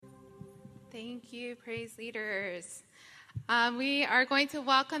Thank you, praise leaders. We are going to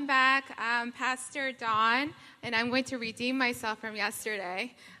welcome back Pastor Don, and I'm going to redeem myself from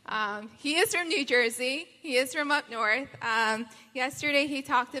yesterday. He is from New Jersey. He is from up north. Yesterday he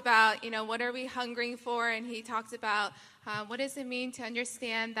talked about, what are we hungering for? And he talked about what does it mean to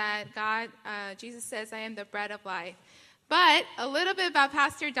understand that Jesus says, I am the bread of life. But a little bit about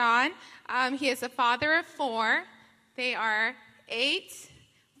Pastor Don. He is a father of 4. They are 8,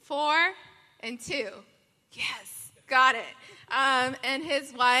 4, and 2. Yes, got it. And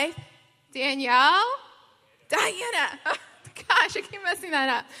his wife, Diana. Oh, gosh, I keep messing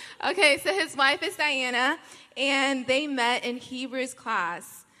that up. Okay, so his wife is Diana, and they met in Hebrews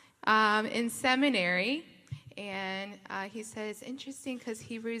class in seminary. And he said it's interesting because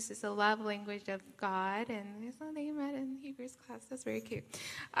Hebrews is the love language of God, and so they met in Hebrews class. That's very cute.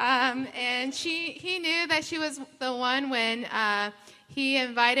 And he knew that she was the one when he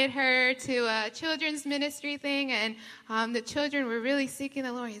invited her to a children's ministry thing, and the children were really seeking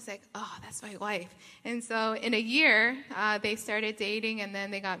the Lord. He's like, oh, that's my wife. And so in a year, they started dating, and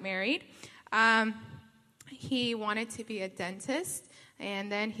then they got married. He wanted to be a dentist, and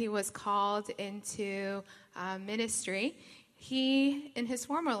then he was called into ministry. He, in his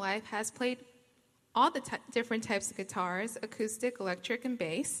former life, has played all the different types of guitars, acoustic, electric, and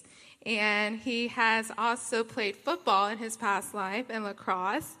bass. And he has also played football in his past life and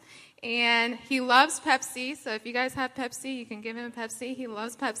lacrosse. And he loves Pepsi. So if you guys have Pepsi, you can give him Pepsi. He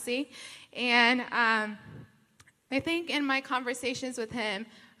loves Pepsi. And I think in my conversations with him,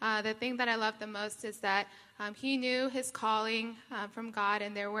 the thing that I love the most is that he knew his calling from God,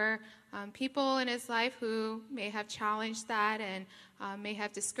 and there were people in his life who may have challenged that and may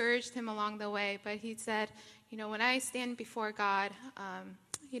have discouraged him along the way. But he said, when I stand before God,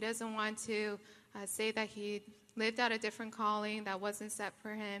 he doesn't want to say that he lived out a different calling that wasn't set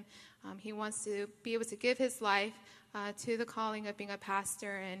for him. He wants to be able to give his life to the calling of being a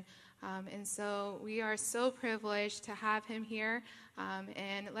pastor, and so we are so privileged to have him here.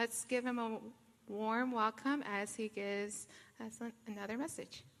 And let's give him a warm welcome as he gives us another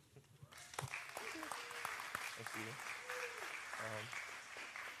message. Thank you.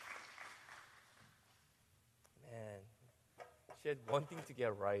 Man, she had one thing to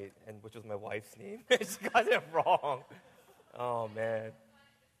get right, and which was my wife's name. She got it wrong. Oh, man.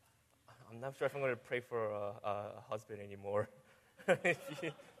 I'm not sure if I'm going to pray for a husband anymore. She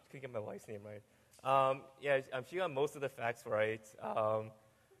couldn't get my wife's name right. She got most of the facts right.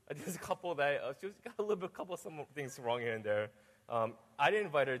 There's a couple that she got some things wrong here and there. I didn't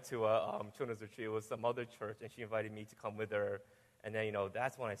invite her to a children's retreat. It was some other church, and she invited me to come with her. And then,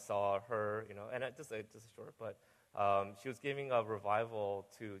 that's when I saw her, and just a short, but she was giving a revival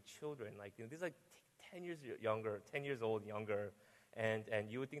to children. These 10 years old, younger. And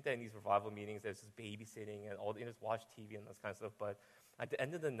you would think that in these revival meetings, there's just babysitting and all, just watch TV and this kind of stuff. But at the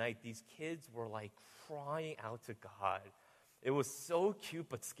end of the night, these kids were crying out to God. It was so cute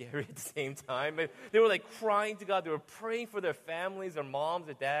but scary at the same time. They were crying to God. They were praying for their families, their moms,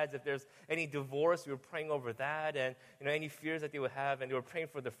 their dads. If there's any divorce, we were praying over that, and any fears that they would have. And they were praying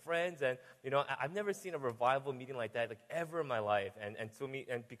for their friends. And I've never seen a revival meeting like that ever in my life.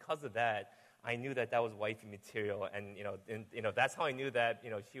 And because of that, I knew that was wifey material. And that's how I knew that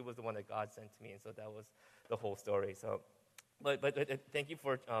she was the one that God sent to me. And so that was the whole story. So, but thank you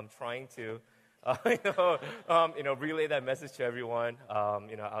for trying to. Relay that message to everyone. I'll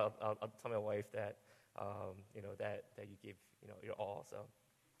tell my wife that, that you gave, your all.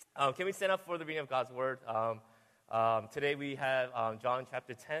 So, can we stand up for the reading of God's word? Today we have John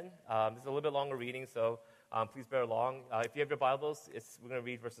chapter 10. This is a little bit longer reading, so please bear along. If you have your Bibles, we're going to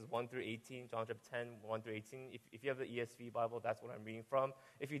read verses 1 through 18, John chapter 10, 1 through 18. If you have the ESV Bible, that's what I'm reading from.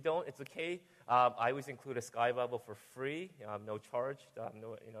 If you don't, it's okay. I always include a Sky Bible for free, no charge,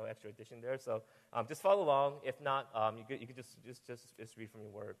 no extra addition there. So just follow along. If not, you could just read from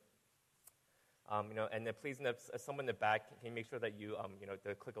your word. And then please, someone in the back, can you make sure that you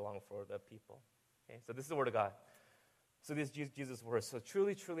to click along for the people. Okay, so this is the word of God. So this is Jesus' word. So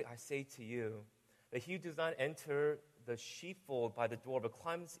truly, truly, I say to you, that he who does not enter the sheepfold by the door, but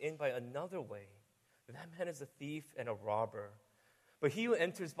climbs in by another way, that man is a thief and a robber. But he who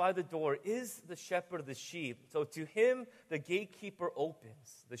enters by the door is the shepherd of the sheep. So to him the gatekeeper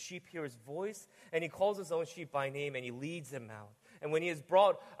opens. The sheep hear his voice, and he calls his own sheep by name, and he leads them out. And when he has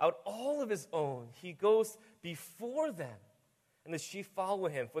brought out all of his own, he goes before them, and the sheep follow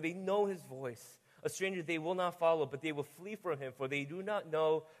him, for they know his voice. A stranger they will not follow, but they will flee from him, for they do not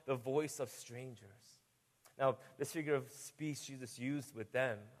know the voice of strangers. Now, this figure of speech Jesus used with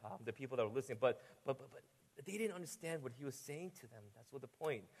them, the people that were listening, but They didn't understand what he was saying to them. That's what the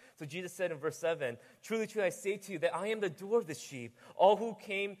point. So Jesus said in verse 7, "Truly, truly, I say to you that I am the door of the sheep. All who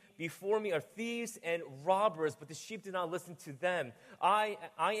came before me are thieves and robbers, but the sheep did not listen to them. I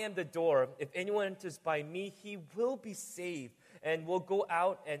am the door. If anyone enters by me, he will be saved and will go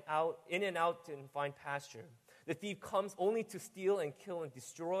in and out and find pasture. The thief comes only to steal and kill and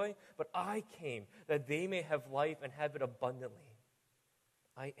destroy, but I came that they may have life and have it abundantly.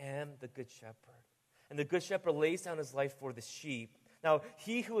 I am the good shepherd. And the good shepherd lays down his life for the sheep. Now,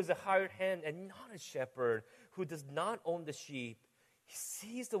 he who is a hired hand and not a shepherd, who does not own the sheep, he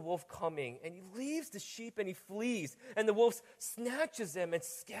sees the wolf coming, and he leaves the sheep and he flees. And the wolf snatches them and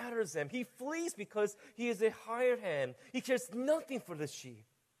scatters them. He flees because he is a hired hand. He cares nothing for the sheep.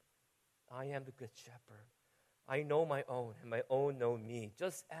 I am the good shepherd. I know my own, and my own know me,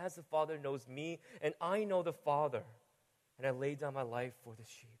 just as the Father knows me, and I know the Father. And I lay down my life for the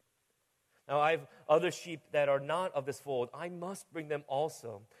sheep. Now I have other sheep that are not of this fold. I must bring them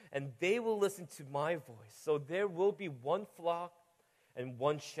also, and they will listen to my voice. So there will be one flock and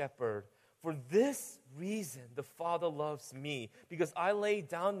one shepherd. For this reason the Father loves me, because I lay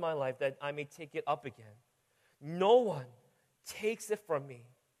down my life that I may take it up again. No one takes it from me,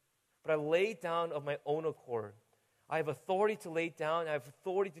 but I lay down of my own accord. I have authority to lay down, I have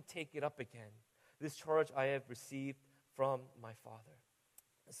authority to take it up again. This charge I have received from my Father."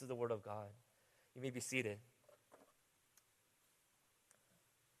 This is the word of God. You may be seated.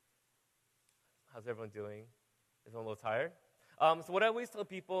 How's everyone doing? Is everyone a little tired? So what I always tell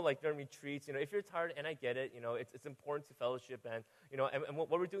people, like during retreats, if you're tired, and I get it, it's important to fellowship, and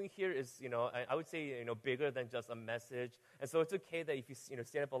what we're doing here is, I would say, bigger than just a message. And so it's okay that if you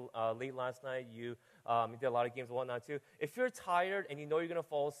stayed up late last night, you did a lot of games and whatnot too. If you're tired and you're gonna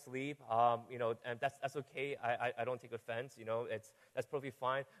fall asleep, and that's okay. I don't take offense. That's perfectly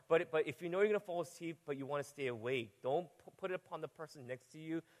fine. But if you're gonna fall asleep, but you want to stay awake, don't put it upon the person next to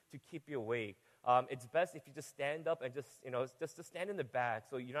you to keep you awake. It's best if you just stand up and just stand in the back,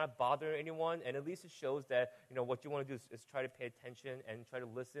 so you're not bothering anyone, and at least it shows that what you want to do is try to pay attention and try to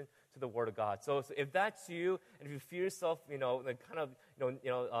listen to the Word of God. So if that's you, and if you feel yourself, just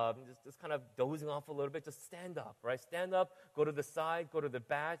kind of dozing off a little bit, just stand up, right? Stand up, go to the side, go to the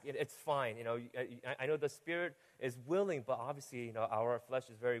back. It's fine. I know the spirit is willing, but obviously, our flesh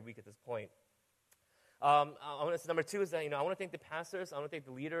is very weak at this point. Number two is that, I want to thank the pastors. I want to thank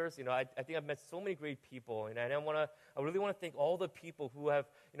the leaders. I think I've met so many great people, and I really want to thank all the people who have,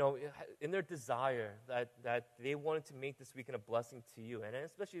 in their desire that they wanted to make this weekend a blessing to you, and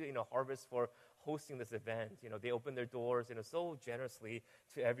especially, Harvest for hosting this event. They opened their doors, so generously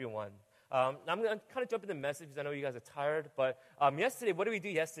to everyone. I'm going to kind of jump into the message because I know you guys are tired. But yesterday, what did we do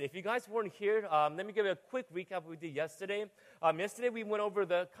yesterday? If you guys weren't here, let me give you a quick recap of what we did yesterday. Yesterday, we went over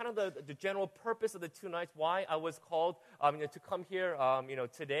the general purpose of the 2 nights, why I was called to come here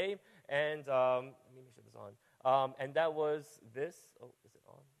today. And let me make sure this is on. And that was this. Oh, is it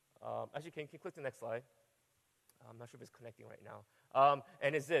on? Actually, can you click the next slide? I'm not sure if it's connecting right now.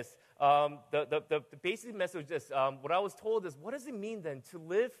 And it's this. The basic message is this. What I was told is, what does it mean then to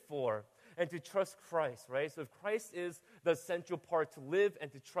live for and to trust Christ, right? So if Christ is the essential part, to live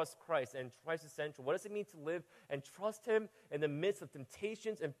and to trust Christ, and Christ is essential, what does it mean to live and trust Him in the midst of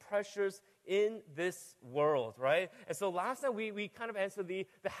temptations and pressures in this world, right? And so last night we kind of answered the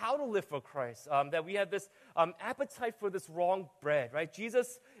how to live for Christ, that we have this appetite for this wrong bread, right?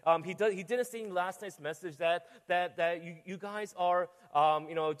 Jesus, he didn't say in last night's message that you guys are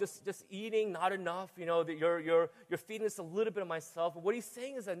just eating not enough, that you're feeding us a little bit of myself. But what he's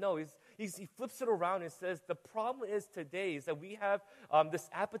saying is that no, he flips it around and says the problem is today is that we have this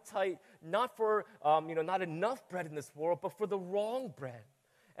appetite not for not enough bread in this world, but for the wrong bread.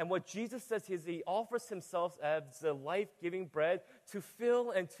 And what Jesus says is He offers Himself as the life-giving bread to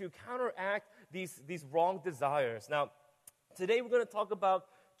fill and to counteract these wrong desires. Now, today we're going to talk about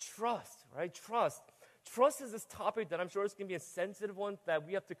trust, right? Trust. Trust is this topic that I'm sure is going to be a sensitive one that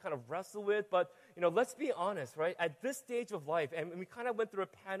we have to kind of wrestle with. But, let's be honest, right? At this stage of life, and we kind of went through a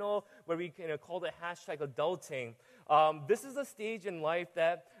panel where we called it #adulting. This is a stage in life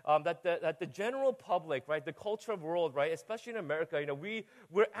that the general public, right, the culture world, right, especially in America,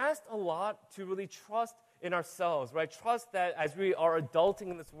 we're asked a lot to really trust in ourselves, right? Trust that as we are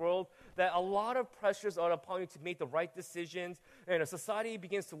adulting in this world, that a lot of pressures are upon you to make the right decisions. And society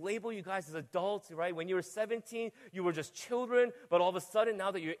begins to label you guys as adults, right? When you were 17, you were just children, but all of a sudden,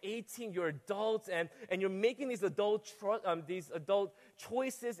 now that you're 18, you're adults, and you're making these adult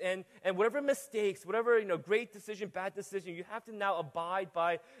choices, and whatever mistakes, whatever great decision, bad decision, you have to now abide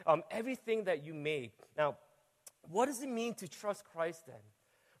by everything that you make. Now, what does it mean to trust Christ then?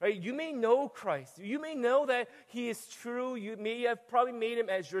 right? You may know Christ. You may know that He is true. You may have probably made Him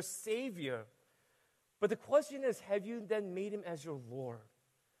as your Savior. But the question is, have you then made Him as your Lord?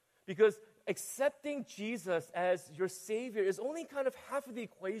 Because accepting Jesus as your Savior is only kind of half of the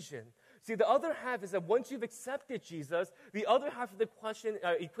equation. See, the other half is that once you've accepted Jesus, the other half of the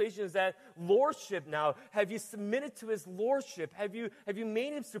equation is that lordship now. Have you submitted to His lordship? Have you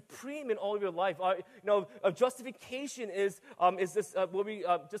made Him supreme in all of your life? Justification is this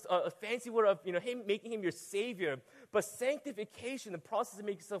just a fancy word of Him making Him your Savior. But sanctification, the process of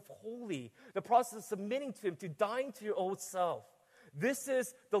making yourself holy, the process of submitting to Him, to dying to your old self. This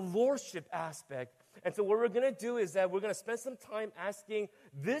is the lordship aspect. And so what we're going to do is that we're going to spend some time asking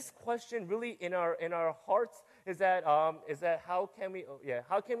this question really in our hearts is that how can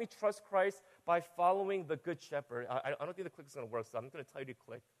we trust Christ by following the Good Shepherd? I don't think the click is going to work, so I'm going to tell you to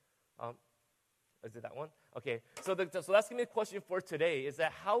click. Is it that one? Okay. So that's going to be the question for today is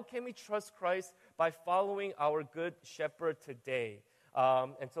that how can we trust Christ by following our Good Shepherd today?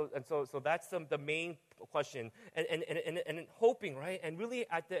 And so that's the main question, and hoping, right? And really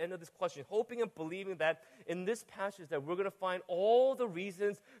at the end of this question, hoping and believing that in this passage that we're going to find all the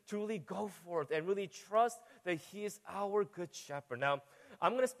reasons to really go forth and really trust that He is our Good Shepherd. Now,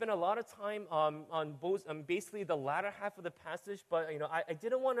 I'm going to spend a lot of time on basically the latter half of the passage, but I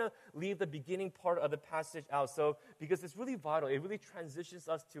didn't want to leave the beginning part of the passage out. So because it's really vital, it really transitions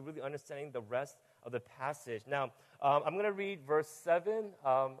us to really understanding the rest of the passage. Now, I'm going to read verse 7,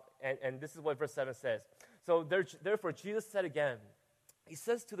 and this is what verse 7 says. So therefore, Jesus said again, He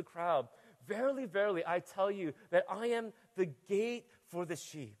says to the crowd, "Verily, verily, I tell you that I am the gate for the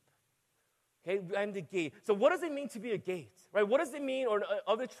sheep." Okay, I'm the gate. So what does it mean to be a gate, right? What does it mean, or in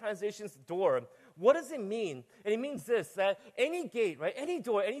other translations, door? What does it mean? And it means this, that any gate, right, any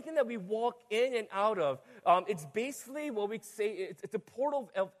door, anything that we walk in and out of, it's basically what we say, it's a portal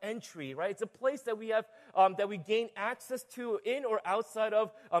of entry, right? It's a place that we have, that we gain access to in or outside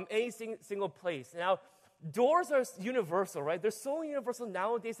of any single place. Now, doors are universal, right? They're so universal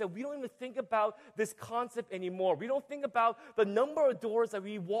nowadays that we don't even think about this concept anymore. We don't think about the number of doors that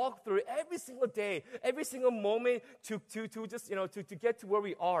we walk through every single day, every single moment to just, to get to where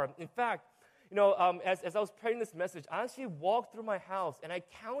we are. In fact, as I was preparing this message, I actually walked through my house and I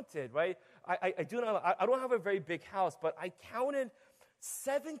counted, right? I don't have a very big house, but I counted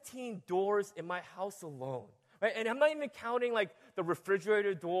 17 doors in my house alone. Right? And I'm not even counting like the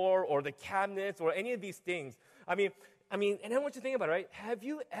refrigerator door or the cabinets or any of these things. I mean, and I want you to think about it, right? Have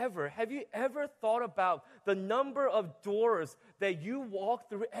you ever thought about the number of doors that you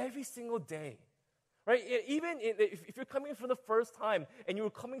walk through every single day? Right? Even if you're coming for the first time and you were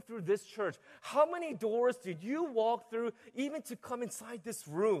coming through this church, how many doors did you walk through even to come inside this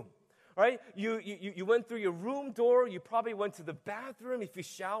room? Right? You went through your room door. You probably went to the bathroom. If you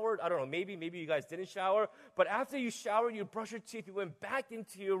showered, I don't know, maybe you guys didn't shower. But after you showered, you brushed your teeth. You went back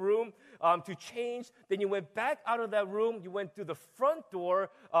into your room to change. Then you went back out of that room. You went through the front door.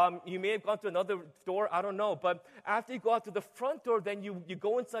 You may have gone to another door. I don't know. But after you go out to the front door, then you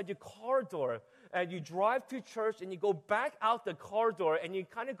go inside your car door. And you drive to church and you go back out the car door and you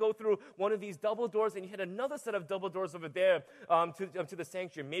kind of go through one of these double doors and you hit another set of double doors over there to the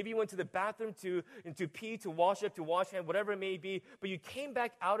sanctuary. Maybe you went to the bathroom to pee, to wash up, to wash hands, whatever it may be, but you came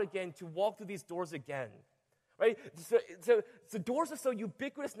back out again to walk through these doors again. Right? So doors are so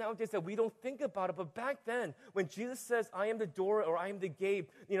ubiquitous nowadays that we don't think about it. But back then, when Jesus says, "I am the door" or "I am the gate,"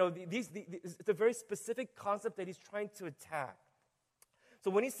 it's a very specific concept that He's trying to attack. So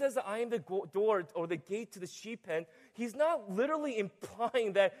when He says that I am the door or the gate to the sheep pen, He's not literally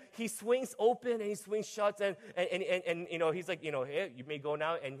implying that He swings open and He swings shut and He's like, here you may go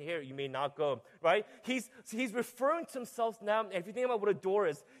now and here you may not go, right? He's referring to Himself now, and if you think about what a door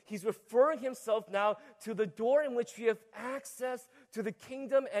is, He's referring Himself now to the door in which we have access to the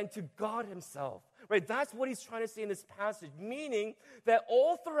kingdom and to God Himself. Right? That's what He's trying to say in this passage, meaning that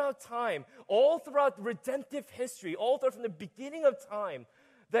all throughout time, all throughout redemptive history, all throughout from the beginning of time,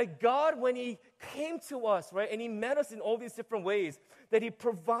 that God, when He came to us, right, and He met us in all these different ways, that He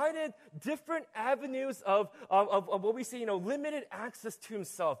provided different avenues of what we say, limited access to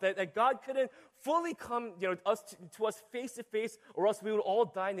Himself, that God couldn't fully come, to us face to face, or else we would all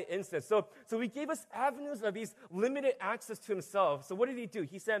die in the instant. So He gave us avenues of these limited access to Himself. So what did He do?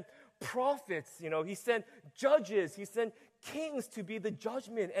 He sent prophets, He sent judges, He sent kings to be the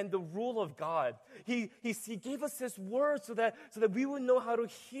judgment and the rule of God. He gave us His word so that we would know how to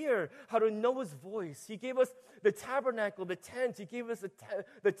hear, how to know His voice. He gave us the tabernacle, the tent. He gave us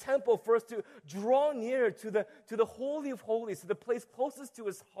the temple for us to draw near to the Holy of Holies, to the place closest to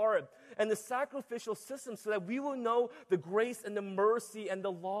His heart, and the sacrificial system so that we will know the grace and the mercy and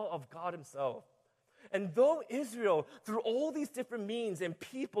the law of God Himself. And though Israel, through all these different means and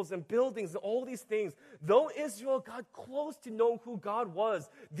peoples and buildings and all these things, though Israel got close to knowing who God was,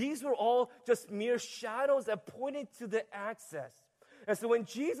 these were all just mere shadows that pointed to the access. And so when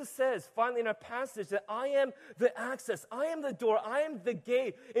Jesus says, finally in our passage, that I am the access, I am the door, I am the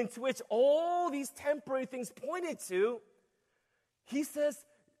gate into which all these temporary things pointed to, He says,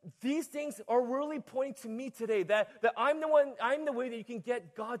 these things are really pointing to me today, that I'm the way that you can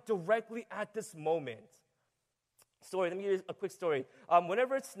get God directly at this moment. Let me give you a quick story.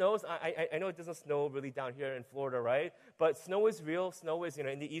 Whenever it snows, I know it doesn't snow really down here in Florida, right? But snow is real. Snow is,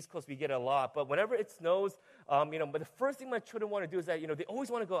 in the East Coast we get a lot. But whenever it snows, but the first thing my children want to do is that, they always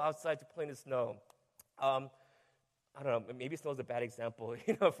want to go outside to play in the snow. I don't know, maybe snow is a bad example,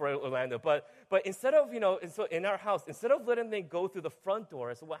 for Orlando. But instead of, so in our house, instead of letting them go through the front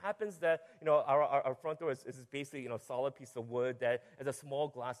door, so what happens that, our front door is basically, solid piece of wood that has a small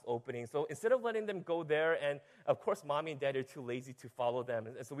glass opening. So instead of letting them go there, and of course, mommy and daddy are too lazy to follow them,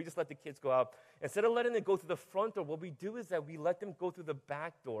 and so we just let the kids go out. Instead of letting them go through the front door, what we do is that we let them go through the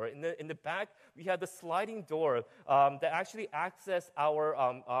back door. In the back, we have the sliding door that actually access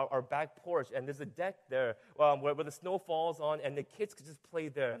our back porch, and there's a deck there where the snow falls on, and the kids could just play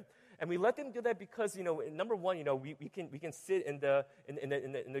there. And we let them do that because, number one, we can sit in the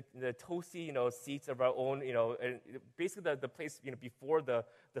toasty, seats of our own, and basically the place, before the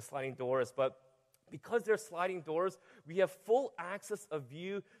sliding doors. But because they're sliding doors, we have full access of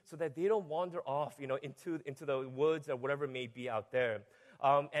view so that they don't wander off, into the woods or whatever may be out there.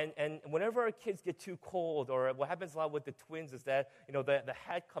 And whenever our kids get too cold, or what happens a lot with the twins is that, the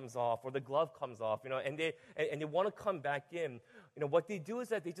hat comes off or the glove comes off, and they want to come back in. What they do is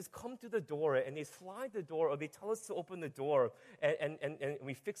that they just come to the door and they slide the door, or they tell us to open the door, and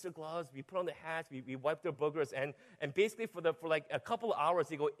we fix their gloves, we put on the hats, we wipe their boogers, and basically for like a couple of hours,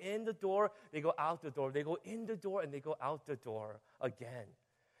 they go in the door, they go out the door, they go in the door, and they go out the door again.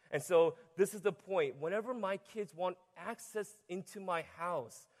 And so this is the point. Whenever my kids want access into my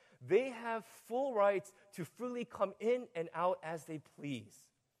house, they have full rights to freely come in and out as they please.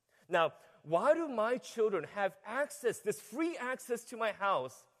 Now, why do my children have access, this free access to my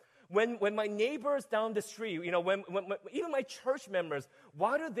house, when my neighbors down the street, when even my church members,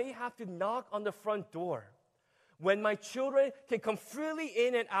 why do they have to knock on the front door? When my children can come freely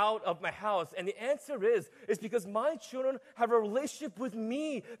in and out of my house? And the answer is because my children have a relationship with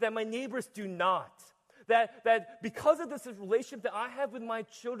me that my neighbors do not. That because of this relationship that I have with my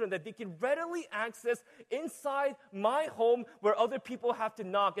children, that they can readily access inside my home where other people have to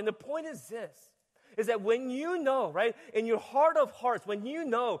knock. And the point is this, is that when you know, right, in your heart of hearts, when you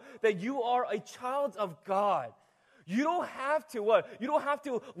know that you are a child of God, you don't have to what? You don't have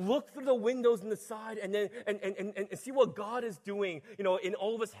to look through the windows in the side and then and see what God is doing, in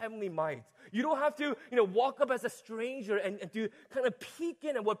all of His heavenly might. You don't have to, walk up as a stranger and to kind of peek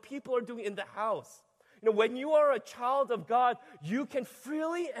in at what people are doing in the house. When you are a child of God, you can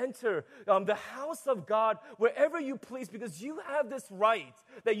freely enter the house of God wherever you please, because you have this right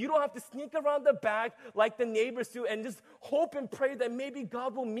that you don't have to sneak around the back like the neighbors do and just hope and pray that maybe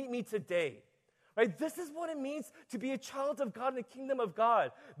God will meet me today. Right? This is what it means to be a child of God in the kingdom of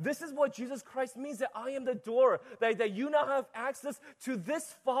God. This is what Jesus Christ means, that I am the door, that you now have access to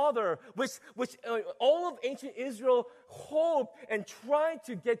this Father, which all of ancient Israel hoped and tried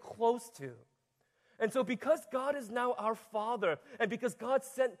to get close to. And so because God is now our Father, and because God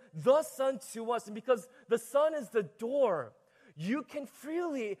sent the Son to us, and because the Son is the door, you can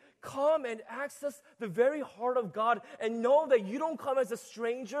freely come and access the very heart of God and know that you don't come as a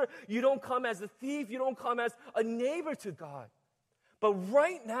stranger, you don't come as a thief, you don't come as a neighbor to God. But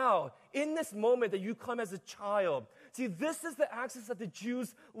right now, in this moment that you come as a child, see, this is the access that the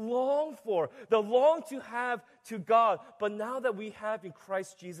Jews long for, they long to have to God, but now that we have in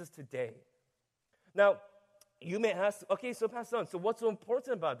Christ Jesus today. Now, you may ask, okay, so Pastor Don, so what's so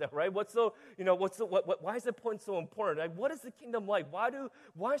important about that, right? Why is that point so important? Like, what is the kingdom like?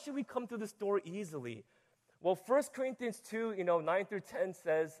 Why should we come to this door easily? Well, 1 Corinthians 2, 9 through 10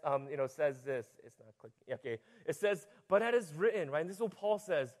 says this. It's not clicking. Okay. It says, but as is written, right? And this is what Paul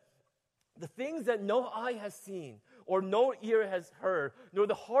says. The things that no eye has seen, or no ear has heard, nor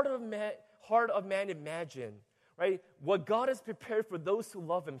the heart of man imagined, right? What God has prepared for those who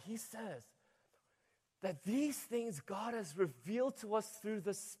love Him, He says, that these things God has revealed to us through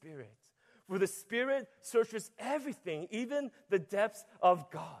the Spirit. For the Spirit searches everything, even the depths of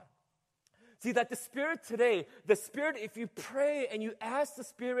God. See, that the Spirit today, the Spirit, if you pray and you ask the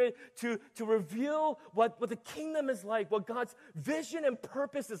Spirit to reveal what the kingdom is like, what God's vision and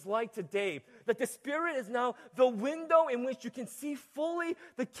purpose is like today, that the Spirit is now the window in which you can see fully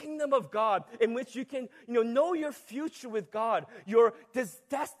the kingdom of God, in which you can, know your future with God, this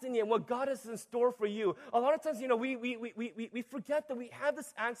destiny and what God has in store for you. A lot of times, we forget that we have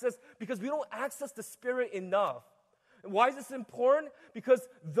this access because we don't access the Spirit enough. Why is this important? Because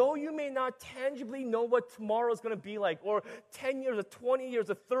though you may not tangibly know what tomorrow is going to be like, or 10 years, or 20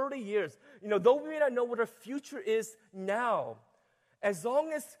 years, or 30 years, though we may not know what our future is now, as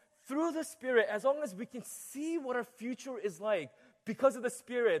long as through the Spirit, as long as we can see what our future is like because of the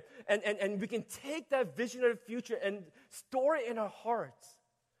Spirit, and we can take that vision of the future and store it in our hearts,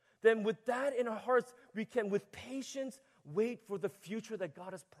 then with that in our hearts, we can, with patience, wait for the future that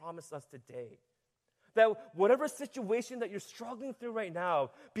God has promised us today. That whatever situation that you're struggling through right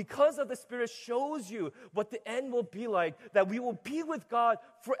now, because of the Spirit shows you what the end will be like, that we will be with God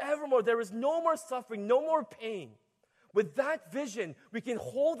forevermore. There is no more suffering, no more pain. With that vision, we can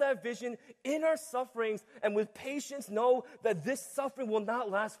hold that vision in our sufferings and with patience know that this suffering will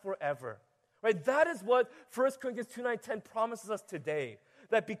not last forever. Right? That is what 1 Corinthians 2:9-10 promises us today.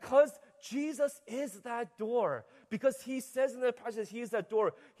 That because Jesus is that door, because he says in the passage he is that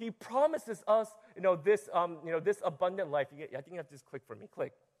door, he promises us, this abundant life. I think you have to just click for me.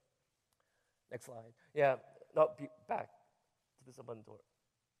 Click. Next slide. Yeah, no, back to this abundant door.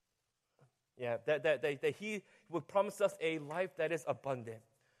 Yeah, that he will promise us a life that is abundant.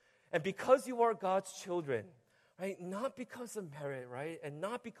 And because you are God's children, right, not because of merit, right, and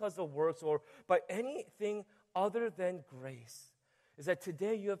not because of works or by anything other than grace, is that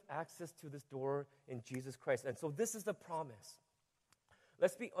today you have access to this door in Jesus Christ. And so this is the promise. I'm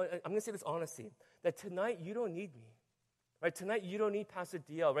going to say this honestly, that tonight you don't need me. Right? Tonight you don't need Pastor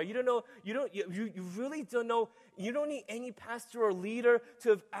DL, right? You really don't know, you don't need any pastor or leader to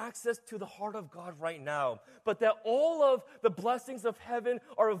have access to the heart of God right now. But that all of the blessings of heaven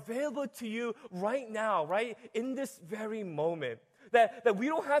are available to you right now, right? In this very moment. That we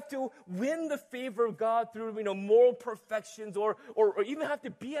don't have to win the favor of God through moral perfections or even have to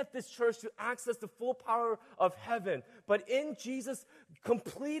be at this church to access the full power of heaven. But in Jesus'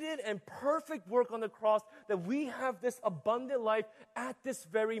 completed and perfect work on the cross, that we have this abundant life at this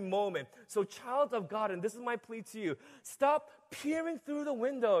very moment. So child of God, and this is my plea to you, stop peering through the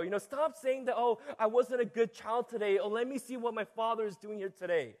window. Stop saying that, I wasn't a good child today. Let me see what my Father is doing here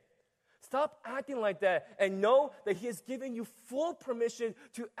today. Stop acting like that and know that He has given you full permission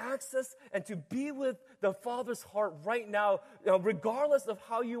to access and to be with the Father's heart right now, regardless of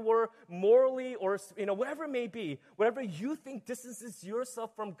how you were morally or, whatever it may be. Whatever you think distances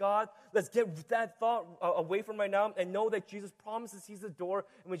yourself from God, let's get that thought away from right now and know that Jesus promises He's the door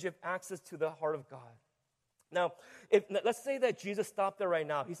in which you have access to the heart of God. Now, let's say that Jesus stopped there right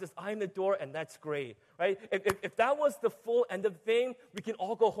now. He says, I'm the door, and that's great, right? If that was the full end of the thing, we can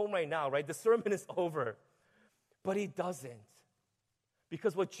all go home right now, right? The sermon is over. But He doesn't.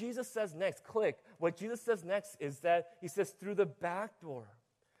 Because what Jesus says next, what Jesus says next is that He says, through the back door,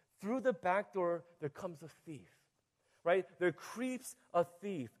 there comes a thief, right? There creeps a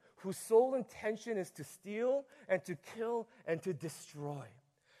thief whose sole intention is to steal and to kill and to destroy.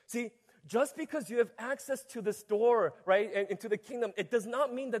 See, just because you have access to this door, right, and into the kingdom, it does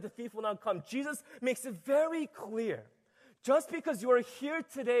not mean that the thief will not come. Jesus makes it very clear. Just because you are here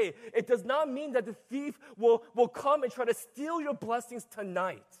today, it does not mean that the thief will come and try to steal your blessings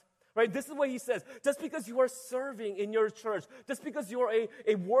tonight. Right? This is what He says. Just because you are serving in your church, just because you are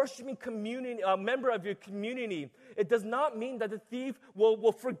a worshiping community, a member of your community, it does not mean that the thief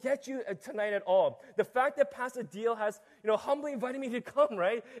will forget you tonight at all. The fact that Pastor Deal has, humbly invited me to come,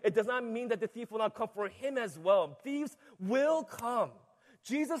 right? It does not mean that the thief will not come for him as well. Thieves will come.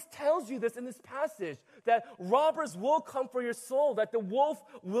 Jesus tells you this in this passage, that robbers will come for your soul, that the wolf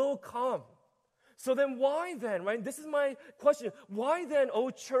will come. So then why then, right? This is my question. Why then,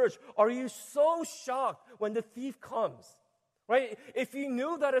 church, are you so shocked when the thief comes? Right? If you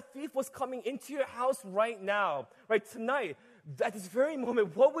knew that a thief was coming into your house right now, right, tonight, at this very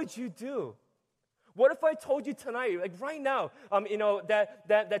moment, what would you do? What if I told you tonight, like right now,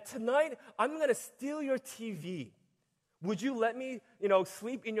 that tonight I'm going to steal your TV? Would you let me,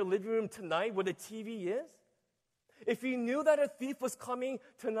 sleep in your living room tonight where the TV is? If you knew that a thief was coming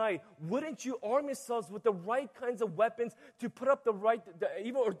tonight, wouldn't you arm yourselves with the right kinds of weapons to put up the right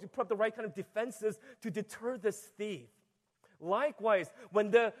kind of defenses to deter this thief? Likewise,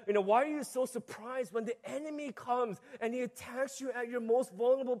 why are you so surprised when the enemy comes and he attacks you at your most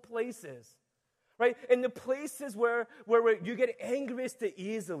vulnerable places? Right? In the places where you get angriest the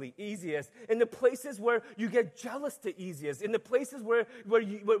easiest. In the places where you get jealous the easiest. In the places where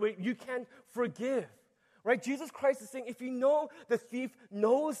you can't forgive. Right? Jesus Christ is saying, if you know the thief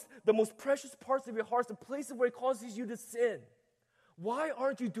knows the most precious parts of your heart, the places where it causes you to sin, why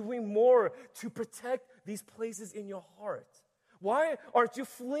aren't you doing more to protect these places in your heart? Why aren't you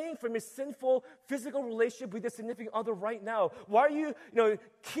fleeing from your sinful physical relationship with your significant other right now? Why are you,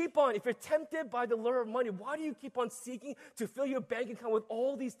 keep on, if you're tempted by the lure of money, why do you keep on seeking to fill your bank account with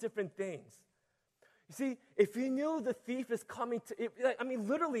all these different things? You see, if you knew the thief is coming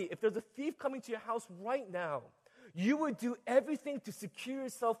literally, if there's a thief coming to your house right now, you would do everything to secure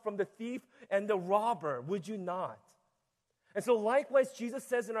yourself from the thief and the robber, would you not? And so likewise, Jesus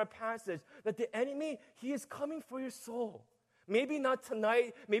says in our passage that the enemy, he is coming for your soul. Maybe not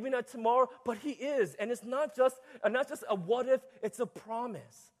tonight, maybe not tomorrow, but he is. And it's not just a what if, it's a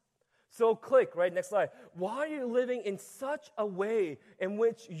promise. So click, right, next slide. Why are you living in such a way in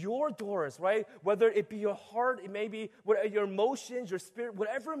which your doors, right, whether it be your heart, it may be your emotions, your spirit,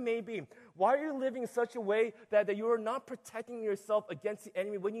 whatever it may be, why are you living in such a way that you are not protecting yourself against the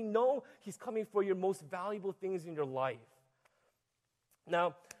enemy when you know he's coming for your most valuable things in your life?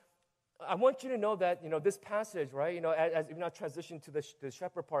 Now, I want you to know that, this passage, right, as we now transition to the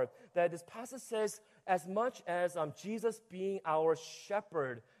shepherd part, that this passage says as much as Jesus being our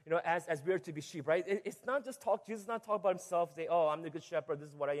shepherd, as we are to be sheep, right? It's not just Jesus is not talking about himself, saying, oh, I'm the good shepherd, this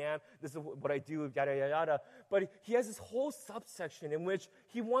is what I am, this is what I do, yada, yada, yada. But he has this whole subsection in which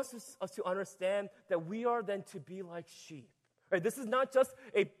he wants us to understand that we are then to be like sheep. Right, this is not just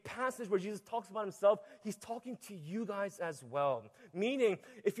a passage where Jesus talks about himself. He's talking to you guys as well. Meaning,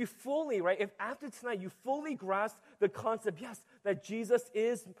 if you fully, right, if after tonight you fully grasp the concept, yes, that Jesus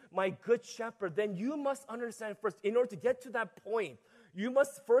is my good shepherd, then you must understand first, in order to get to that point, you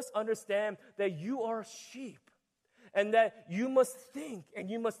must first understand that you are sheep. And that you must think and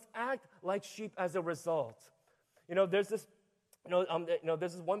you must act like sheep as a result. There's this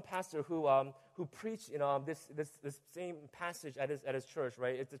one pastor who preached this same passage at his church,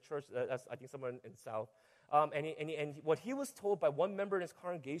 right? It's a church that's I think somewhere in the South. And what he was told by one member in his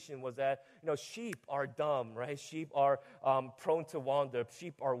congregation was that, sheep are dumb, right? Sheep are prone to wander.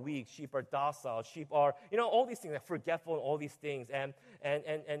 Sheep are weak. Sheep are docile. Sheep are, all these things, like forgetful and all these things. And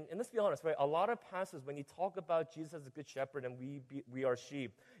let's be honest, right? A lot of pastors, when you talk about Jesus as a good shepherd and we are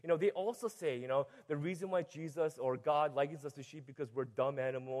sheep, they also say, the reason why Jesus or God likens us to sheep because we're dumb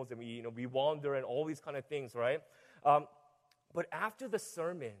animals and we wander and all these kind of things, right? But after the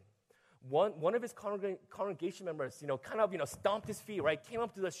sermon, one of his congregation members, stomped his feet, right? Came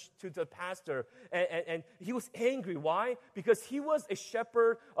up to the pastor, and he was angry. Why? Because he was a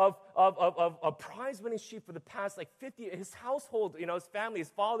shepherd of prize-winning sheep for the past 50 years. His household, his family, his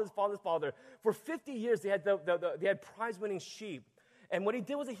father's father, for 50 years they had prize-winning sheep. And what he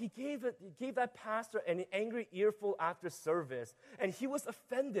did was that he gave that pastor an angry earful after service. And he was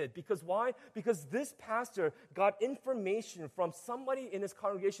offended. Because why? Because this pastor got information from somebody in his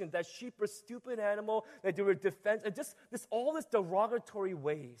congregation that sheep were stupid animal, that they were defensive, and just all this derogatory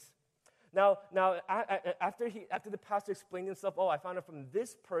ways. Now, after the pastor explained himself, I found out from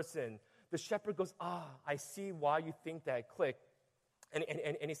this person, the shepherd goes, I see why you think that, click. And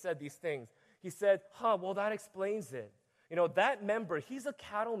he said these things. He said, well, that explains it. That member, he's a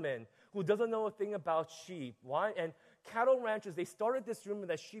cattleman who doesn't know a thing about sheep. Why? And cattle ranchers, they started this rumor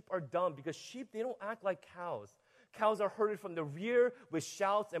that sheep are dumb because sheep, they don't act like cows. Cows are herded from the rear with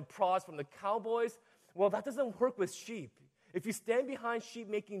shouts and prods from the cowboys. Well, that doesn't work with sheep. If you stand behind sheep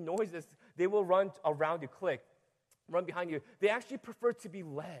making noises, they will run around you, run behind you. They actually prefer to be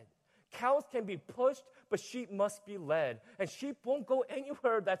led. Cows can be pushed, but sheep must be led. And sheep won't go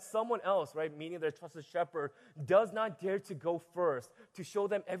anywhere that someone else, right, meaning their trusted shepherd, does not dare to go first to show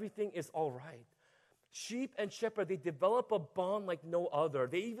them everything is all right. Sheep and shepherd, they develop a bond like no other.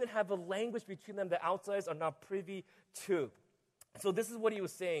 They even have a language between them that outsiders are not privy to. So this is what he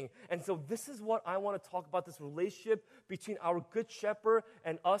was saying. And so this is what I want to talk about, this relationship between our good shepherd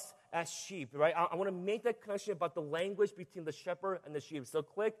and us as sheep, right? I want to make that connection about the language between the shepherd and the sheep. So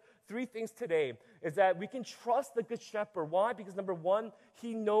click 3 things today is that we can trust the good shepherd. Why? Because number 1,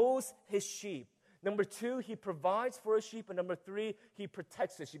 he knows his sheep. Number 2, he provides for his sheep. And number 3, he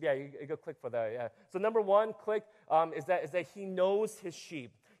protects his sheep. Yeah, you go click for that. Yeah. So number 1, click, is that he knows his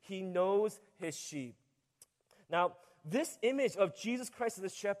sheep. He knows his sheep. Now, this image of Jesus Christ as the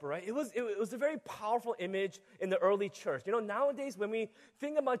shepherd, right? It was a very powerful image in the early church. Nowadays when we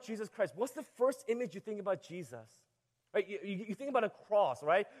think about Jesus Christ, what's the first image you think about Jesus? Right? You think about a cross,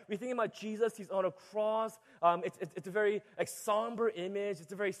 right? We think about Jesus, he's on a cross. It's a very somber image.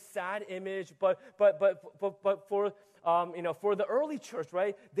 It's a very sad image. But for for the early church,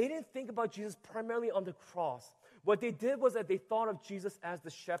 right? They didn't think about Jesus primarily on the cross. What they did was that they thought of Jesus as the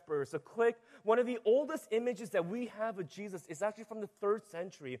shepherd. So one of the oldest images that we have of Jesus is actually from the 3rd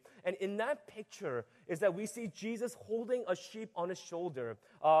century. And in that picture is that we see Jesus holding a sheep on his shoulder.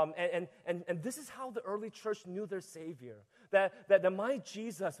 And this is how the early church knew their Savior. That my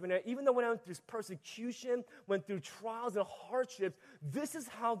Jesus, even though when I went through persecution, went through trials and hardships, this is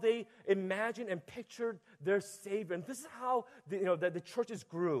how they imagined and pictured their Savior. And this is how the churches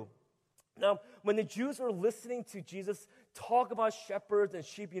grew. Now, when the Jews were listening to Jesus talk about shepherds and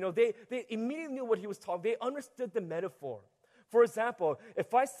sheep, they immediately knew what he was talking. They understood the metaphor. For example,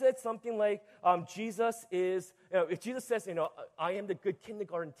 if I said something like, if Jesus says, I am the good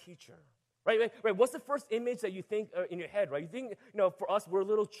kindergarten teacher, right? What's the first image that you think in your head, right? You think, for us, we're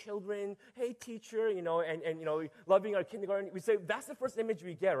little children. Hey, teacher, and loving our kindergarten. We say that's the first image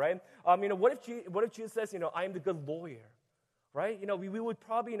we get, right? What if Jesus says, I am the good lawyer? Right? We would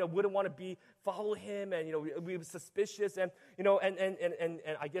probably, wouldn't want to follow him, and, we were suspicious, and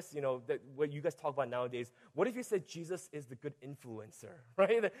I guess, that what you guys talk about nowadays, what if you said Jesus is the good influencer,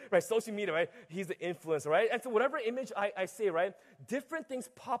 right? Right, social media, right? He's the influencer, right? And so whatever image I say, right, different things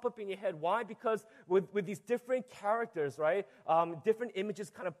pop up in your head. Why? Because with these different characters, right, different images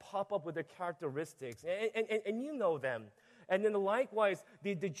kind of pop up with their characteristics, and you know them. And then likewise,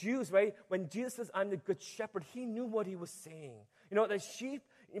 the Jews, right, when Jesus says, I'm the good shepherd, he knew what he was saying. The sheep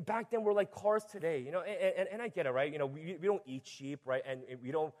back then were like cars today, and I get it, right? We don't eat sheep, right? And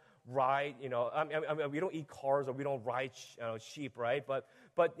we don't ride, we don't eat cars or we don't ride sheep, right? But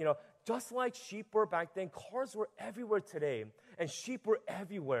just like sheep were back then, cars were everywhere today, and sheep were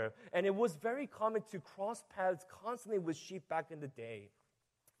everywhere. And it was very common to cross paths constantly with sheep back in the day.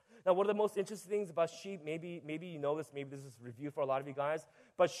 Now, one of the most interesting things about sheep, maybe you know this, maybe this is a review for a lot of you guys,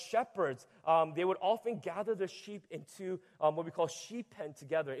 but shepherds, they would often gather their sheep into what we call sheep pen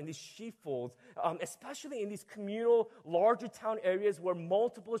together, in these sheepfolds, especially in these communal, larger town areas where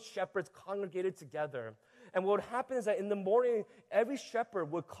multiple shepherds congregated together. And what would happen is that in the morning, every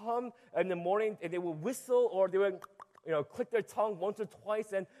shepherd would come in the morning, and they would whistle, or they would click their tongue once or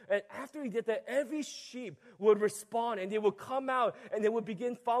twice. And after he did that, every sheep would respond, and they would come out, and they would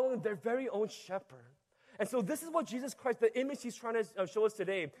begin following their very own shepherd. And so this is what Jesus Christ, the image he's trying to show us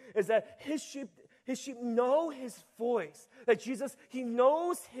today, is that his sheep know his voice. That Jesus, he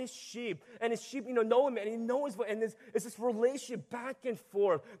knows his sheep, and his sheep, know him, and he knows his voice. And it's this relationship back and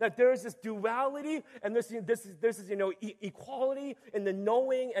forth. That there is this duality, and there's this equality in the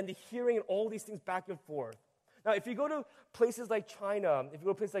knowing and the hearing, and all these things back and forth. Now, if you go to places like China, if you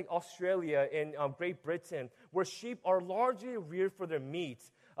go to places like Australia and Great Britain, where sheep are largely reared for their meat,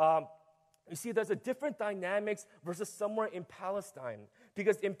 you see there's a different dynamics versus somewhere in Palestine.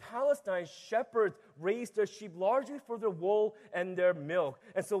 Because in Palestine, shepherds raise their sheep largely for their wool and their milk.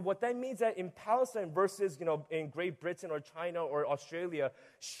 And so what that means that in Palestine versus, in Great Britain or China or Australia,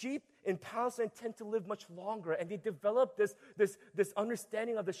 sheep in Palestine tend to live much longer, and they develop this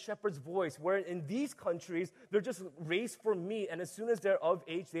understanding of the shepherd's voice, where in these countries, they're just raised for meat, and as soon as they're of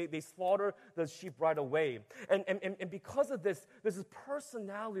age, they slaughter the sheep right away. And because of this, there's this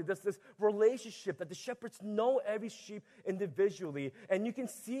personality, this relationship that the shepherds know every sheep individually, and you can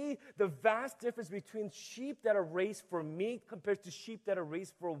see the vast difference between sheep that are raised for meat compared to sheep that are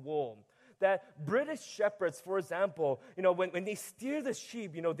raised for wool. That British shepherds, for example, when they steer the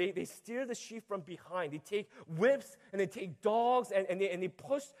sheep, they steer the sheep from behind. They take whips and they take dogs and they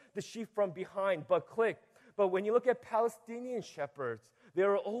push the sheep from behind. But when you look at Palestinian shepherds, they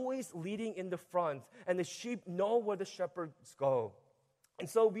are always leading in the front, and the sheep know where the shepherds go. And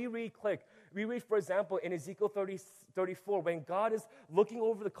so we read, for example, in Ezekiel 34, when God is looking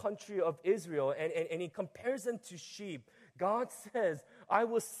over the country of Israel and he compares them to sheep, God says, I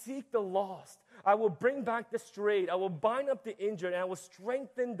will seek the lost. I will bring back the strayed. I will bind up the injured, and I will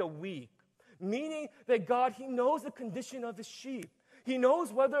strengthen the weak. Meaning that God, he knows the condition of his sheep. He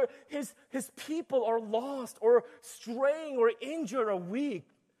knows whether his people are lost or straying or injured or weak.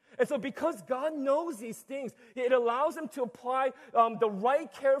 And so because God knows these things, it allows him to apply the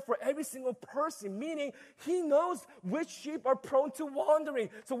right care for every single person, meaning he knows which sheep are prone to wandering.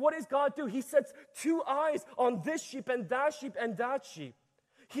 So what does God do? He sets two eyes on this sheep and that sheep and that sheep.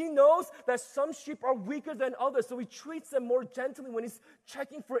 He knows that some sheep are weaker than others, so he treats them more gently when he's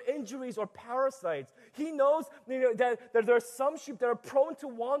checking for injuries or parasites. He knows that there are some sheep that are prone to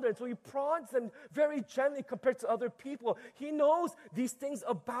wander, and so he prods them very gently compared to other people. He knows these things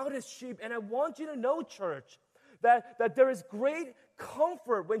about his sheep, and I want you to know, church, that there is great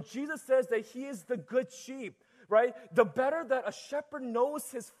comfort when Jesus says that he is the good sheep, right? The better that a shepherd knows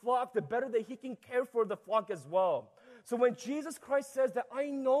his flock, the better that he can care for the flock as well. So when Jesus Christ says that I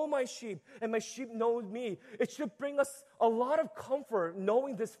know my sheep and my sheep know me, it should bring us a lot of comfort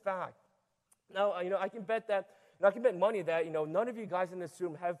knowing this fact. Now, I can bet money that, none of you guys in this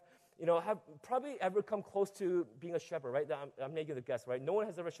room have probably ever come close to being a shepherd, right? I'm making the guess, right? No one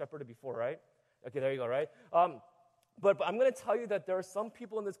has ever shepherded before, right? Okay, there you go, right? But I'm going to tell you that there are some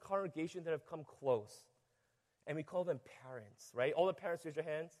people in this congregation that have come close, and we call them parents, right? All the parents, raise your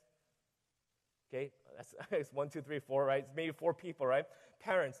hands. Okay, that's 1, 2, 3, 4, right? It's maybe 4 people, right?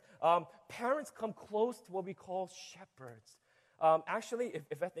 Parents. Parents come close to what we call shepherds. Actually,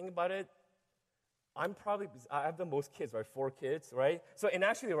 if I think about it, I have the most kids, right? 4 kids, right? So I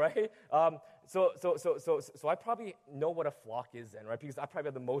probably know what a flock is then, right? Because I probably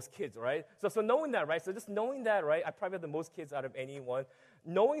have the most kids, right? So knowing that, right? So just knowing that, right? I probably have the most kids out of anyone.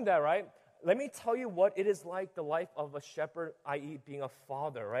 Knowing that, right? Let me tell you what it is like, the life of a shepherd, i.e. being a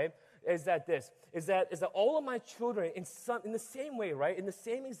father, right? Is that all of my children in the same way, right? In the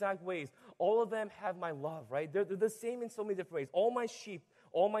same exact ways, all of them have my love, right? They're the same in so many different ways. All my sheep,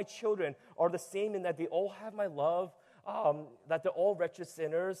 all my children are the same in that they all have my love, that they're all wretched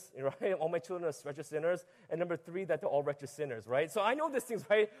sinners, right? All my children are wretched sinners. And number 3, that they're all wretched sinners, right? So I know these things,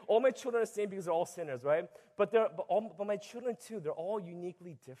 right? All my children are the same because they're all sinners, right? But my children too, they're all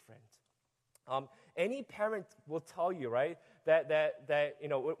uniquely different. Any parent will tell you, right, that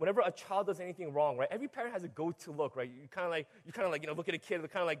whenever a child does anything wrong, right, every parent has a go-to look, right? You kind of like look at a kid,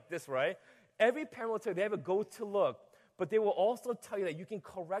 kind of like this, right? Every parent will tell you they have a go-to look, but they will also tell you that you can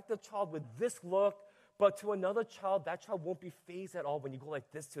correct the child with this look, but to another child, that child won't be fazed at all when you go like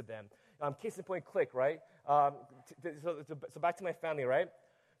this to them. Case in point, click, right? So back to my family, right?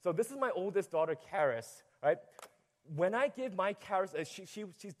 So this is my oldest daughter, Karis, right? When I give my Karis, she's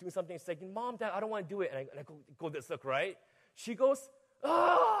doing something, she's like, Mom, Dad, I don't want to do it. And I go this look, right? She goes,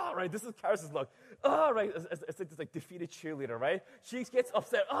 right? This is Karis' look. Right? It's like this defeated cheerleader, right? She gets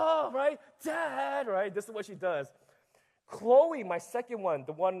upset. Right? Dad, right? This is what she does. Chloe, my second one,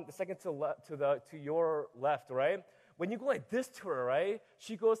 the second to your left, right? When you go like this to her, right?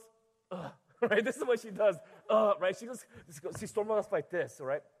 She goes, right? This is what she does. Right? She storms off like this,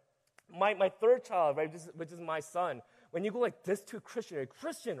 right? My third child, right, which is my son, when you go like this to a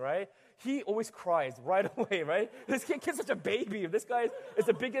Christian, right, he always cries right away, right? This kid's such a baby. This guy is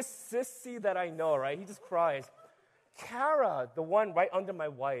the biggest sissy that I know, right? He just cries. Kara, the one right under my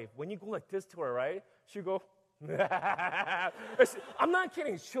wife, when you go like this to her, right, she'll go, I'm not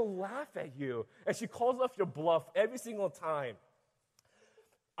kidding. She'll laugh at you, and she calls off your bluff every single time.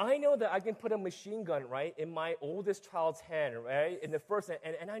 I know that I can put a machine gun, right, in my oldest child's hand, right, in the first hand,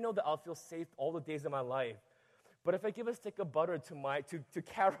 and I know that I'll feel safe all the days of my life. But if I give a stick of butter to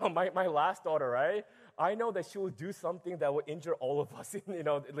Carol, my last daughter, right, I know that she will do something that will injure all of us,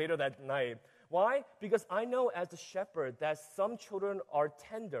 later that night. Why? Because I know as a shepherd that some children are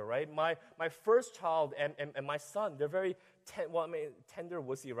tender, right? My first child and my son, they're very tender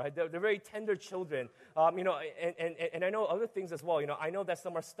wussy, right? They're very tender children, and I know other things as well. I know that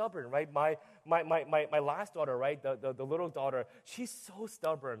some are stubborn, right? My last daughter, right, the little daughter, she's so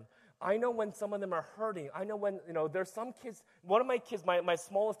stubborn. I know when some of them are hurting. I know when, there's some kids, one of my kids, my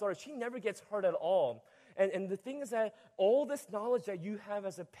smallest daughter, she never gets hurt at all. And the thing is that all this knowledge that you have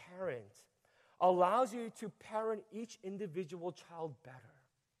as a parent allows you to parent each individual child better.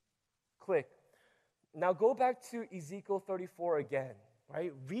 Click. Now go back to Ezekiel 34 again,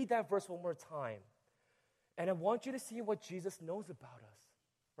 right? Read that verse one more time. And I want you to see what Jesus knows about us,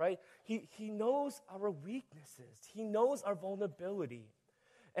 right? He knows our weaknesses. He knows our vulnerability.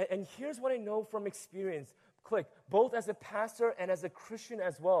 And here's what I know from experience, click, both as a pastor and as a Christian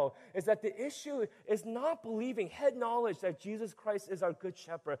as well, is that the issue is not believing, head knowledge that Jesus Christ is our good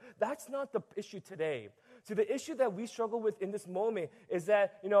shepherd. That's not the issue today. So the issue that we struggle with in this moment is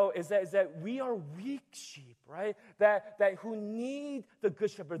that, is that we are weak sheep, right? That who need the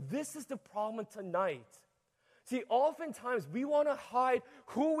good shepherd. This is the problem tonight. See, oftentimes we want to hide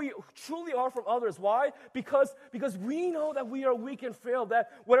who we truly are from others. Why? Because we know that we are weak and frail, that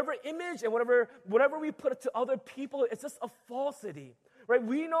whatever image and whatever we put to other people, it's just a falsity. Right?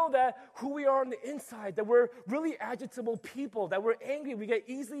 We know that who we are on the inside, that we're really agitable people, that we're angry, we get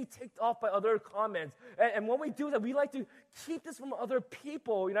easily ticked off by other comments. And when we do that, we like to keep this from other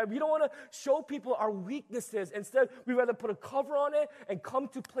people. We don't want to show people our weaknesses. Instead, we rather put a cover on it and come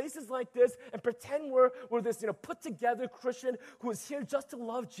to places like this and pretend we're this put together Christian who is here just to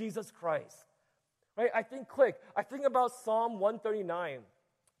love Jesus Christ. Right? I think about Psalm 139.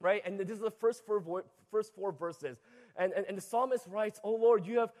 Right? And this is the first first 4 verses. And the psalmist writes, "Oh Lord,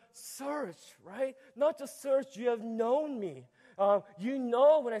 you have searched," right? Not just searched, you have known me. You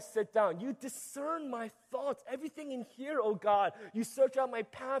know when I sit down. You discern my thoughts. Everything in here, oh God. You search out my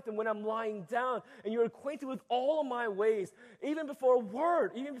path and when I'm lying down. And you're acquainted with all of my ways. Even before a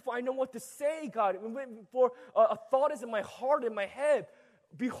word, even before I know what to say, God. Even before a thought is in my heart, in my head.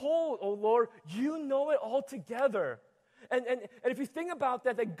 Behold, oh Lord, you know it all together. And if you think about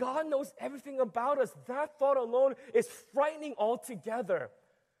that God knows everything about us, that thought alone is frightening altogether.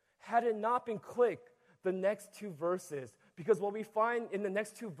 Had it not been clicked, the next 2 verses. Because what we find in the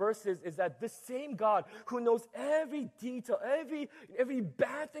next 2 verses is that this same God who knows every detail, every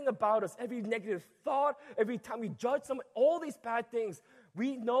bad thing about us, every negative thought, every time we judge someone, all these bad things,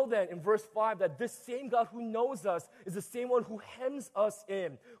 we know that in verse 5 that this same God who knows us is the same one who hems us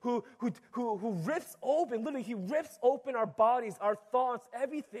in, who rips open, literally he rips open our bodies, our thoughts,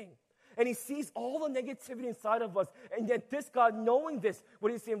 everything. And he sees all the negativity inside of us. And yet this God, knowing this, what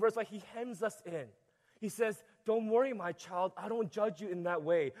do you see in verse 5? He hems us in. He says, don't worry, my child. I don't judge you in that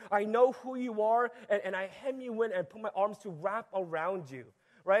way. I know who you are, and I hem you in and put my arms to wrap around you,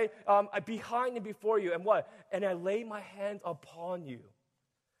 right? Behind and before you, and what? And I lay my hands upon you.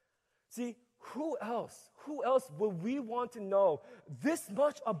 See, who else would we want to know this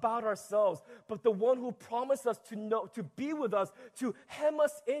much about ourselves but the one who promised us to know, to be with us, to hem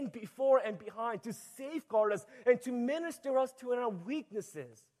us in before and behind, to safeguard us, and to minister us to our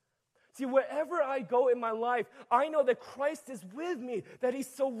weaknesses? See, wherever I go in my life, I know that Christ is with me, that he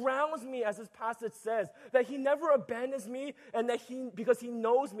surrounds me, as this passage says, that he never abandons me, and that because he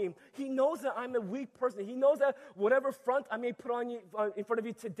knows me, he knows that I'm a weak person. He knows that whatever front I may put on you, in front of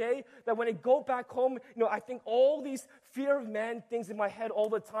you today, that when I go back home, I think all these fear of man things in my head all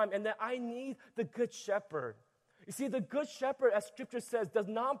the time, and that I need the good shepherd. You see, the good shepherd, as Scripture says, does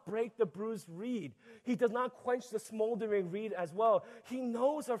not break the bruised reed. He does not quench the smoldering reed as well. He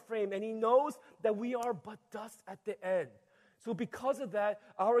knows our frame, and he knows that we are but dust at the end. So because of that,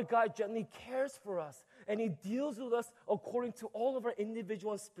 our God gently cares for us, and he deals with us according to all of our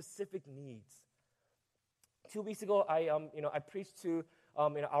individual and specific needs. 2 weeks ago, I preached to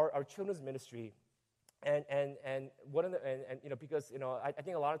our children's ministry, and one of the because I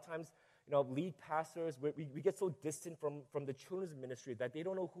think a lot of times, lead pastors, we get so distant from the children's ministry that they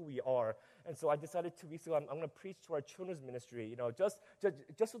don't know who we are. And so I decided 2 weeks ago, I'm going to preach to our children's ministry, just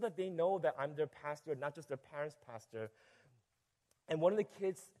so that they know that I'm their pastor, not just their parents' pastor. And one of the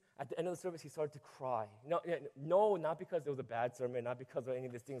kids, at the end of the service, he started to cry. No, not because it was a bad sermon, not because of any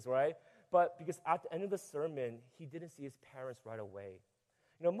of these things, right? But because at the end of the sermon, he didn't see his parents right away.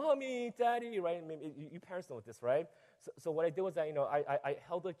 Mommy, daddy, right? I mean, you parents know this, right? So what I did was that, I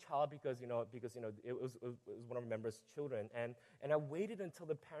held the child because it was one of our members' children, and I waited until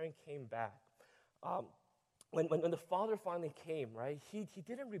the parent came back. When the father finally came, right, he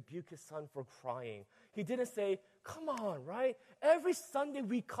didn't rebuke his son for crying. He didn't say, come on, right? Every Sunday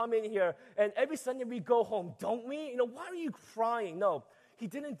we come in here, and every Sunday we go home, don't we? Why are you crying? No, he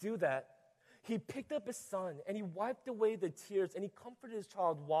didn't do that. He picked up his son, and he wiped away the tears, and he comforted his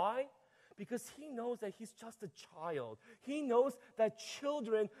child. Why? Because he knows that he's just a child. He knows that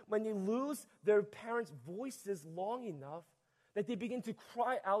children, when they lose their parents' voices long enough, that they begin to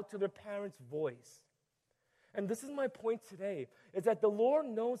cry out to their parents' voice. And this is my point today, is that the Lord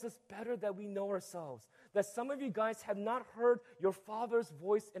knows us better than we know ourselves. That some of you guys have not heard your Father's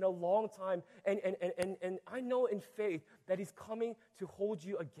voice in a long time, and I know in faith that he's coming to hold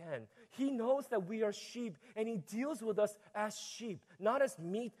you again. He knows that we are sheep, and he deals with us as sheep, not as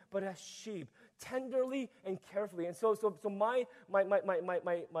meat, but as sheep, tenderly and carefully. And so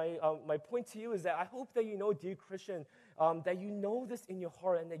my point to you is that I hope that dear Christian, that you know this in your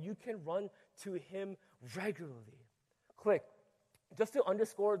heart, and that you can run to him regularly. Click. Just to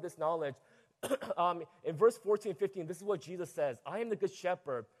underscore this knowledge, in verse 14 and 15, this is what Jesus says. I am the good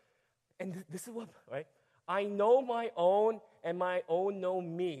shepherd. And this is what, right? I know my own, and my own know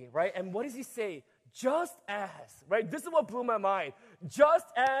me, right? And what does he say? Just as, right? This is what blew my mind. Just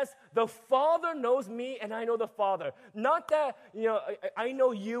as the Father knows me and I know the Father. Not that, I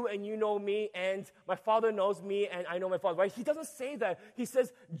know you and you know me and my Father knows me and I know my Father, right? He doesn't say that. He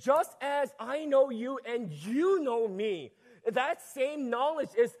says, just as I know you and you know me. That same knowledge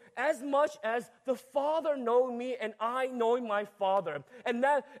is as much as the Father knows me and I know my Father. And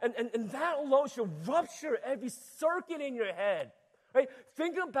that alone should rupture every circuit in your head. Right?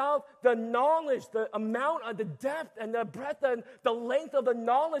 Think about the knowledge, the amount of the depth and the breadth and the length of the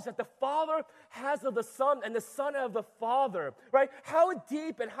knowledge that the Father has of the Son and the Son of the Father. Right? How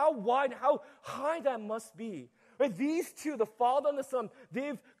deep and how wide and how high that must be. Right? These two, the Father and the Son,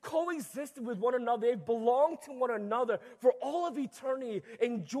 they've coexisted with one another. They've belonged to one another for all of eternity,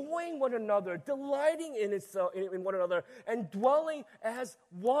 enjoying one another, delighting in one another, and dwelling as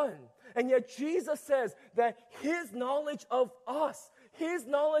one. And yet Jesus says that his knowledge of us,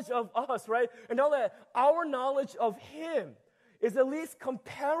 right? And now that our knowledge of him is at least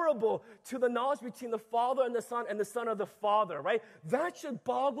comparable to the knowledge between the Father and the Son of the Father, right? That should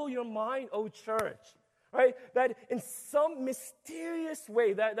boggle your mind, oh church, right? That in some mysterious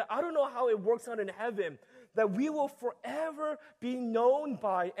way, that I don't know how it works out in heaven, that we will forever be known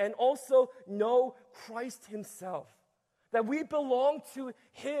by and also know Christ himself. That we belong to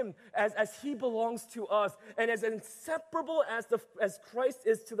him as he belongs to us. And as inseparable as Christ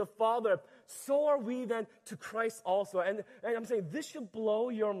is to the Father, so are we then to Christ also. And I'm saying this should blow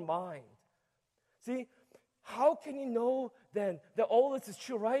your mind. See, how can you know then that all this is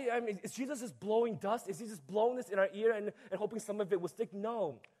true, right? I mean, is Jesus just blowing dust? Is he just blowing this in our ear and hoping some of it will stick?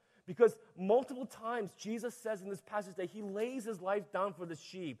 No. Because multiple times Jesus says in this passage that he lays his life down for the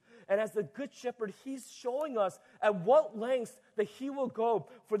sheep. And as the good shepherd, he's showing us at what lengths that he will go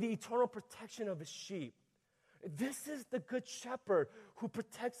for the eternal protection of his sheep. This is the good shepherd who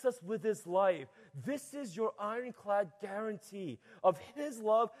protects us with his life. This is your ironclad guarantee of his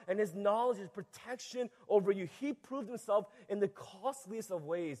love and his knowledge, his protection over you. He proved himself in the costliest of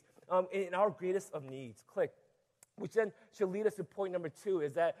ways, in our greatest of needs. Click. Which then should lead us to point number 2,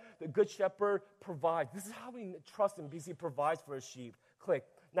 is that the good shepherd provides. This is how we trust him, because he provides for his sheep. Click.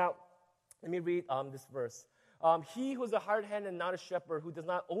 Now, let me read this verse. He who is a hired hand and not a shepherd, who does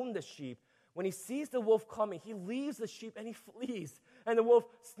not own the sheep, when he sees the wolf coming, he leaves the sheep and he flees. And the wolf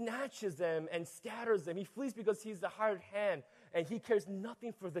snatches them and scatters them. He flees because he's the hired hand and he cares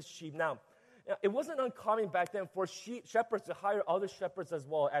nothing for the sheep. Now, it wasn't uncommon back then for shepherds to hire other shepherds as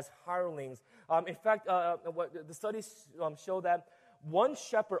well as hirelings. In fact, what the studies show that one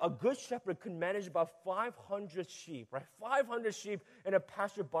shepherd, a good shepherd, could manage about 500 sheep, right? 500 sheep in a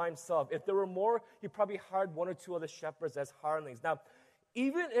pasture by himself. If there were more, he probably hired 1 or 2 other shepherds as hirelings. Now,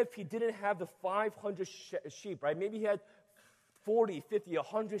 even if he didn't have the 500 sheep, right? Maybe he had 40, 50,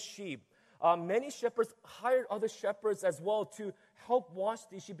 100 sheep. Many shepherds hired other shepherds as well to help watch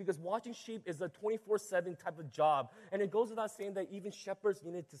these sheep, because watching sheep is a 24/7 type of job. And it goes without saying that even shepherds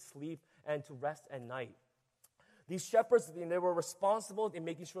needed to sleep and to rest at night. These shepherds, they were responsible in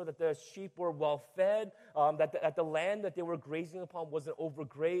making sure that the sheep were well fed, that the land that they were grazing upon wasn't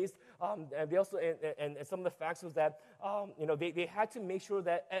overgrazed. And they also, and some of the facts was that, they had to make sure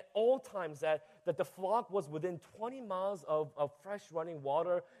that at all times that the flock was within 20 miles of fresh running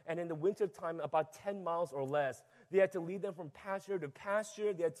water, and in the wintertime about 10 miles or less. They had to lead them from pasture to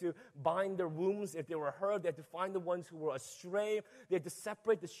pasture. They had to bind their wounds if they were hurt. They had to find the ones who were astray. They had to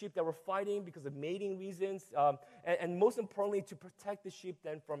separate the sheep that were fighting because of mating reasons. And most importantly, to protect the sheep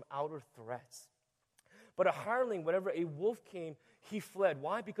then from outer threats. But a hireling, whenever a wolf came, he fled.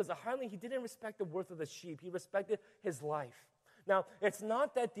 Why? Because a hireling, he didn't respect the worth of the sheep. He respected his life. Now, it's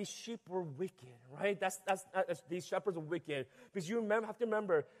not that these sheep were wicked, right? These shepherds were wicked. Because you have to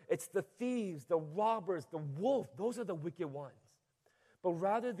remember, it's the thieves, the robbers, the wolf. Those are the wicked ones. But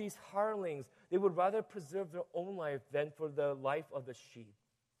rather, these hirelings, they would rather preserve their own life than for the life of the sheep.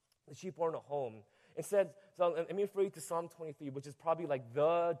 The sheep weren't a home. Instead, so let me refer you to Psalm 23, which is probably like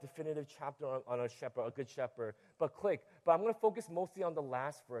the definitive chapter on a shepherd, a good shepherd. But I'm going to focus mostly on the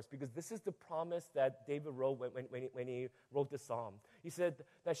last verse, because this is the promise that David wrote when he wrote the psalm. He said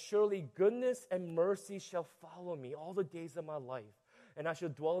that surely goodness and mercy shall follow me all the days of my life, and I shall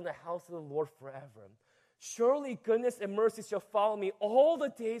dwell in the house of the Lord forever. Surely goodness and mercy shall follow me all the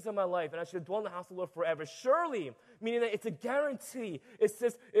days of my life, and I shall dwell in the house of the Lord forever. Surely, meaning that it's a guarantee. It's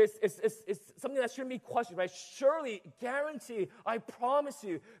something that shouldn't be questioned, right? Surely, guarantee, I promise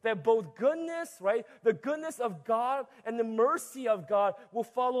you that both goodness, right, the goodness of God and the mercy of God will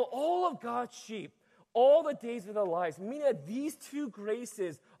follow all of God's sheep all the days of their lives. Meaning that these two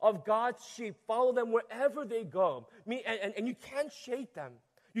graces of God's sheep follow them wherever they go. And you can't shake them.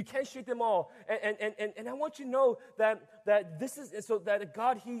 You can't shake them all. And I want you to know that this is so that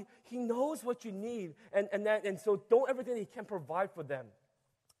God, He knows what you need. And so don't ever think He can provide for them.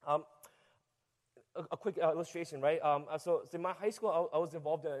 A quick illustration, right? So in my high school, I was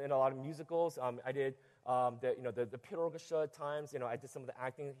involved in a lot of musicals. I did the pit orchestra at times. I did some of the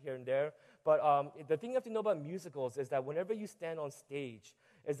acting here and there. But the thing you have to know about musicals is that whenever you stand on stage,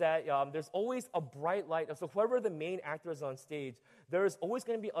 is that there's always a bright light. So whoever the main actor is on stage, there is always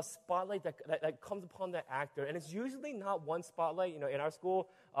going to be a spotlight that comes upon that actor, and it's usually not one spotlight. In our school,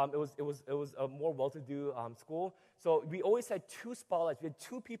 it was a more well-to-do school, so we always had 2 spotlights. We had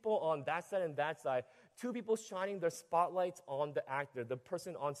 2 people on that side and that side two people shining their spotlights on the actor, the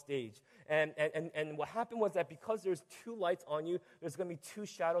person on stage. And what happened was that because there's two lights on you, there's going to be two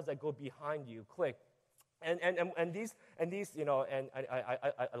shadows that go behind you. Click. And these, you know, and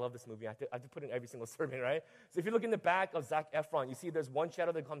I love this movie. I have to put it in every single sermon, right? So if you look in the back of Zac Efron, you see there's one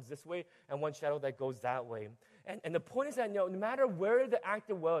shadow that comes this way and one shadow that goes that way. And the point is that, you know, no matter where the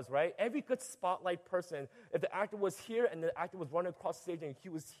actor was, right? Every good spotlight person, if the actor was here and the actor was running across the stage and he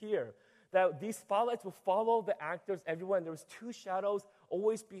was here, that these spotlights will follow the actors everywhere. And there was two shadows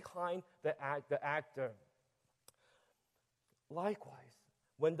always behind the actor. Likewise,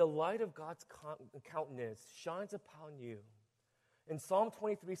 when the light of God's countenance shines upon you, in Psalm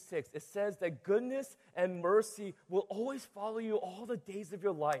 23:6, it says that goodness and mercy will always follow you all the days of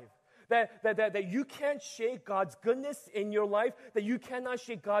your life. That you can't shake God's goodness in your life, that you cannot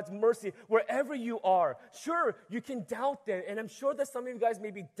shake God's mercy wherever you are. Sure, you can doubt them, and I'm sure that some of you guys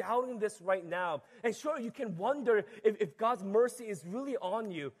may be doubting this right now. And sure, you can wonder if God's mercy is really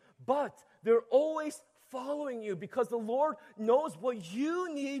on you, but they're always following you because the Lord knows what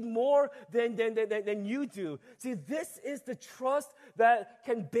you need more than you do. See, this is the trust that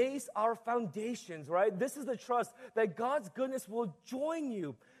can base our foundations, right? This is the trust that God's goodness will join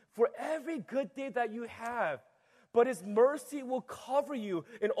you for every good day that you have. But His mercy will cover you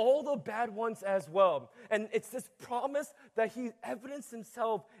in all the bad ones as well. And it's this promise that He evidenced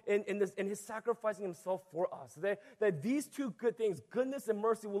Himself in His sacrificing Himself for us. That these two good things, goodness and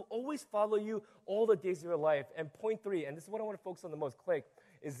mercy, will always follow you all the days of your life. And point 3, and this is what I want to focus on the most, click,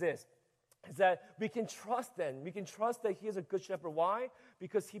 is this. Is that we can trust then. We can trust that He is a good shepherd. Why?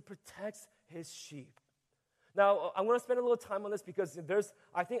 Because He protects His sheep. Now, I'm going to spend a little time on this because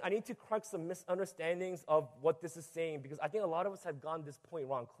I think I need to correct some misunderstandings of what this is saying because I think a lot of us have gotten this point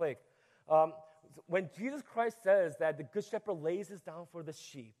wrong. Click. When Jesus Christ says that the good shepherd lays his down for the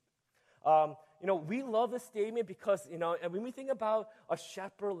sheep, we love this statement because, and when we think about a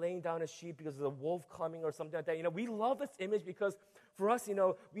shepherd laying down a sheep because of the wolf coming or something like that, we love this image because for us,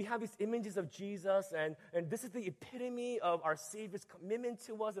 we have these images of Jesus and this is the epitome of our Savior's commitment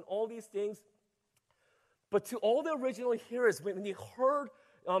to us and all these things. But to all the original hearers, when they heard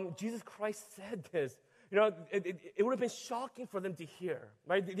Jesus Christ said this, it would have been shocking for them to hear,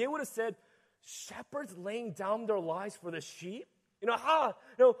 right? They would have said, shepherds laying down their lives for the sheep? In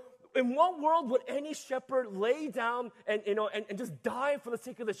what world would any shepherd lay down and just die for the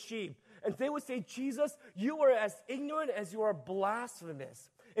sake of the sheep? And they would say, Jesus, you are as ignorant as you are blasphemous.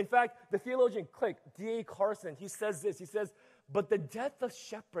 In fact, the theologian, D.A. Carson, he says this. He says, but the death of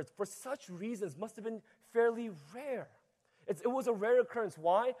shepherds for such reasons must have been fairly rare. It was a rare occurrence.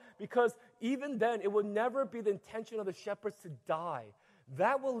 Why? Because even then, it would never be the intention of the shepherds to die.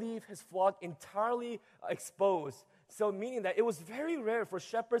 That will leave his flock entirely exposed. So meaning that it was very rare for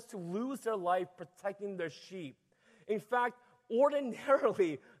shepherds to lose their life protecting their sheep. In fact,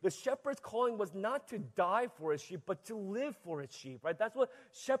 ordinarily, the shepherd's calling was not to die for his sheep, but to live for his sheep, right? That's what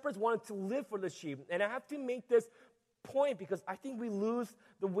shepherds wanted, to live for the sheep. And I have to make this point because I think we lose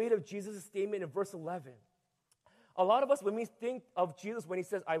the weight of Jesus' statement in verse 11. A lot of us, when we think of Jesus, when he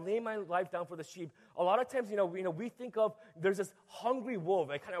says, I lay my life down for the sheep, a lot of times, we think of, there's this hungry wolf,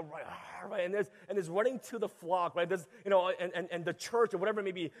 right, kind of, right, and there's running to the flock, right, there's, and the church or whatever it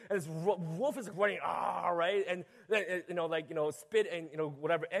may be, and this wolf is running, right, and, spit and,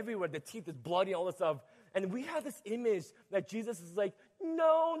 whatever, everywhere, the teeth is bloody, all this stuff. And we have this image that Jesus is like,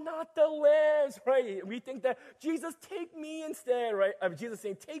 no, not the lambs, right? We think that, Jesus, take me instead, right? Jesus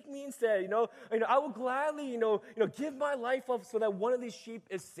saying, take me instead, I will gladly, give my life up so that one of these sheep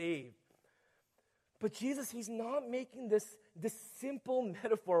is saved. But Jesus, he's not making this simple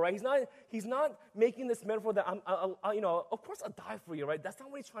metaphor, right? He's not making this metaphor that of course I'll die for you, right? That's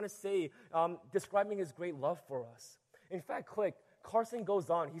not what he's trying to say, describing his great love for us. In fact, Carson goes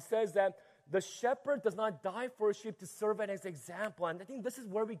on. He says that the shepherd does not die for a sheep to serve as an example. And I think this is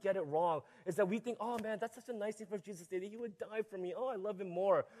where we get it wrong, is that we think, oh man, that's such a nice thing for Jesus to do. He would die for me. Oh, I love him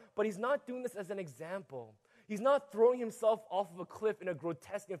more. But he's not doing this as an example. He's not throwing himself off of a cliff in a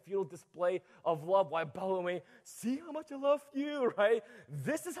grotesque and futile display of love while bellowing, see how much I love you, right?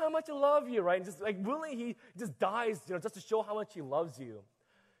 This is how much I love you, right? And just really, he just dies, just to show how much he loves you.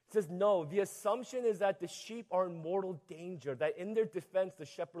 It says, no, the assumption is that the sheep are in mortal danger, that in their defense, the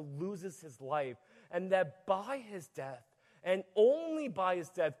shepherd loses his life, and that by his death, and only by his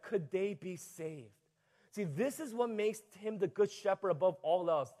death, could they be saved. See, this is what makes him the good shepherd above all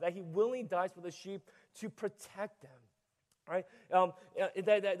else, that he willingly dies for the sheep to protect them. Right?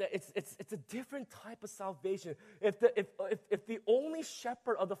 It's a different type of salvation. If the only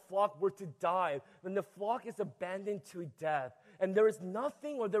shepherd of the flock were to die, then the flock is abandoned to death. And there is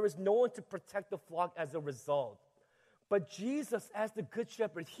nothing or there is no one to protect the flock as a result. But Jesus, as the good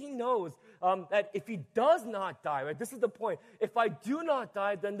shepherd, he knows that if he does not die, right? This is the point. If I do not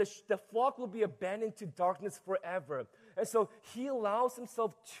die, then the flock will be abandoned to darkness forever. And so he allows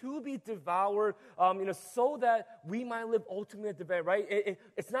himself to be devoured, so that we might live ultimately at the very, right?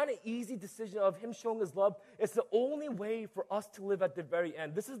 It's not an easy decision of him showing his love. It's the only way for us to live at the very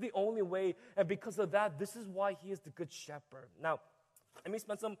end. This is the only way, and because of that, this is why he is the good shepherd. Now, let me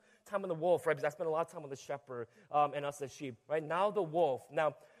spend some time on the wolf, right? Because I spent a lot of time on the shepherd and us as sheep, right? Now the wolf.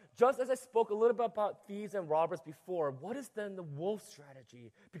 Now, just as I spoke a little bit about thieves and robbers before, what is then the wolf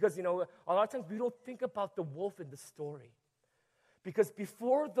strategy? Because, a lot of times we don't think about the wolf in the story. Because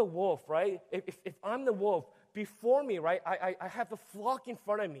before the wolf, right, if I'm the wolf, before me, right, I have the flock in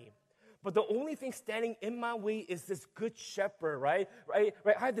front of me. But the only thing standing in my way is this good shepherd, right? I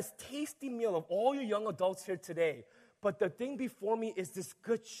have this tasty meal of all you young adults here today. But the thing before me is this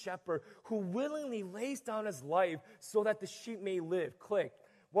good shepherd who willingly lays down his life so that the sheep may live. Click.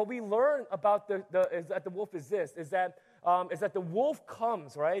 What we learn about the wolf is that the wolf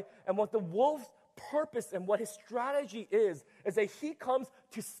comes, right? And what the wolf's purpose and what his strategy is that he comes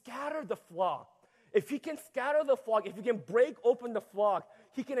to scatter the flock. If he can scatter the flock, if he can break open the flock,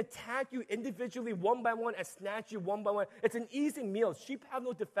 he can attack you individually one by one and snatch you one by one. It's an easy meal. Sheep have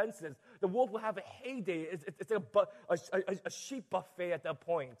no defenses. The wolf will have a heyday. It's a sheep buffet at that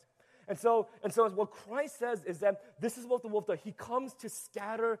point. And so what Christ says is that this is what the wolf does. He comes to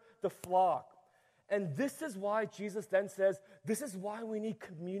scatter the flock. And this is why Jesus then says, this is why we need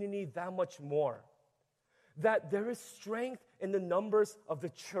community that much more. That there is strength in the numbers of the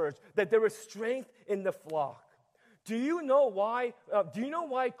church, that there is strength in the flock. Do you know why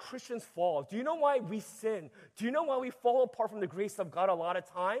Christians fall? Do you know why we sin? Do you know why we fall apart from the grace of God a lot of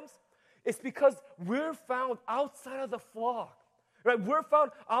times? It's because we're found outside of the flock. Right? We're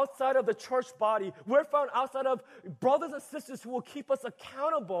found outside of the church body. We're found outside of brothers and sisters who will keep us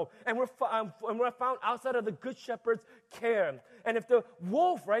accountable. And we're found outside of the good shepherd's care. And if the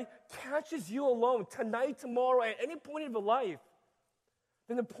wolf, right, catches you alone tonight, tomorrow, at any point of your life,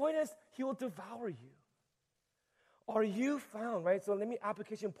 then the point is he will devour you. Are you found, right? So let me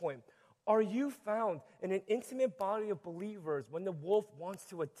application point. Are you found in an intimate body of believers when the wolf wants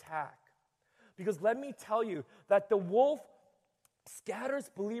to attack? Because let me tell you that the wolf scatters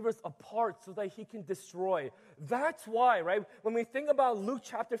believers apart so that he can destroy. That's why, right, when we think about Luke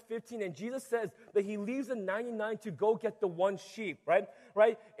chapter 15 and Jesus says that he leaves the 99 to go get the one sheep, right?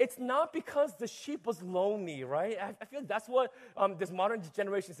 It's not because the sheep was lonely, right? I feel like that's what this modern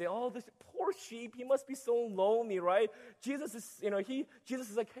generation say, oh, this poor sheep, he must be so lonely, right? Jesus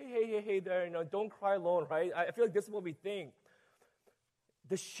is like, hey there, don't cry alone, right? I feel like this is what we think.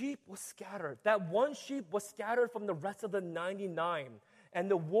 The sheep was scattered. That one sheep was scattered from the rest of the 99. And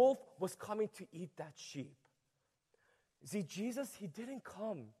the wolf was coming to eat that sheep. See, Jesus, he didn't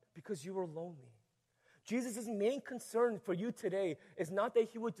come because you were lonely. Jesus' main concern for you today is not that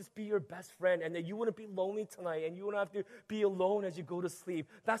he would just be your best friend and that you wouldn't be lonely tonight and you wouldn't have to be alone as you go to sleep.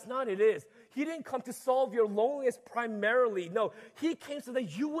 That's not it is. He didn't come to solve your loneliness primarily. No, he came so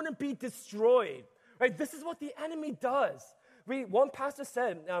that you wouldn't be destroyed. Right? This is what the enemy does. One pastor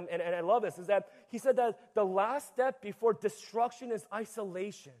said, and I love this, is that he said that the last step before destruction is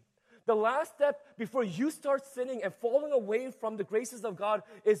isolation. The last step before you start sinning and falling away from the graces of God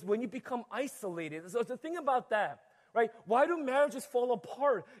is when you become isolated. So the thing about that, right? Why do marriages fall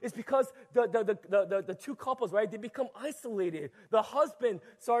apart? It's because the two couples, right? They become isolated. The husband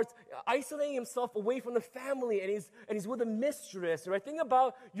starts isolating himself away from the family, and he's with a mistress, right? Think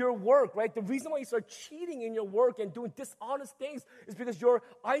about your work, right? The reason why you start cheating in your work and doing dishonest things is because you're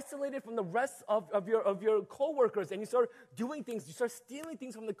isolated from the rest of your coworkers, and you start doing things. You start stealing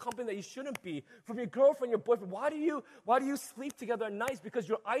things from the company that you shouldn't be, from your girlfriend, your boyfriend. Why do you sleep together at night? Because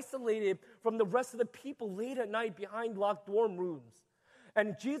you're isolated from the rest of the people late at night behind locked dorm rooms.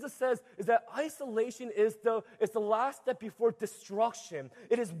 And Jesus says is that isolation is the last step before destruction.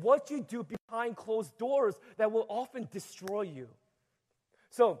 It is what you do behind closed doors that will often destroy you.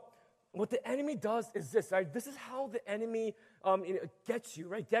 So what the enemy does is this, right? This is how the enemy gets you,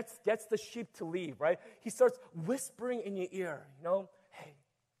 right? Gets the sheep to leave, right? He starts whispering in your ear, hey,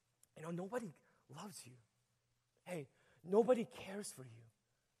 nobody loves you. Hey, nobody cares for you,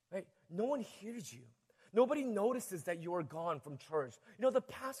 right? No one hears you. Nobody notices that you are gone from church. The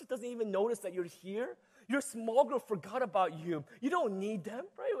pastor doesn't even notice that you're here. Your small group forgot about you. You don't need them,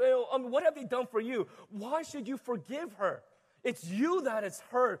 right? What have they done for you? Why should you forgive her? It's you that is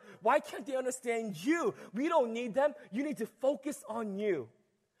hurt. Why can't they understand you? We don't need them. You need to focus on you.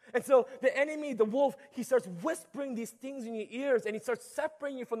 And so the enemy, the wolf, he starts whispering these things in your ears, and he starts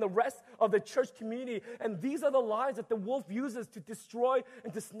separating you from the rest of the church community. And these are the lies that the wolf uses to destroy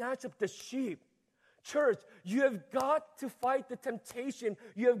and to snatch up the sheep. Church, you have got to fight the temptation.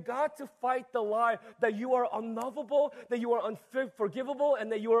 You have got to fight the lie that you are unlovable, that you are unforgivable,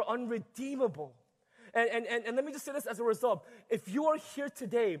 and that you are unredeemable. And let me just say this as a result. If you are here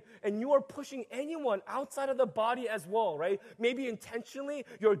today and you are pushing anyone outside of the body as well, right? Maybe intentionally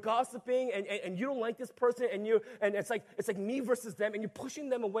you're gossiping and you don't like this person and it's like me versus them and you're pushing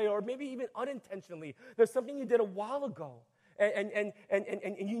them away, or maybe even unintentionally. There's something you did a while ago. And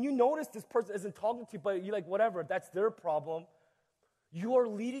you notice this person isn't talking to you, but you're like, whatever, that's their problem. You are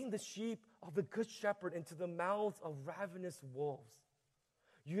leading the sheep of the good shepherd into the mouths of ravenous wolves.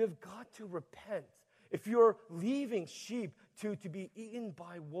 You have got to repent. If you're leaving sheep to be eaten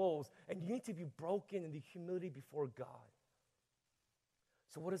by wolves, and you need to be broken in the humility before God.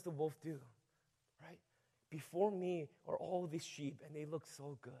 So what does the wolf do? Right? Before me are all these sheep, and they look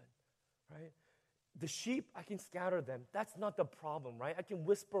so good. Right? The sheep, I can scatter them. That's not the problem, right? I can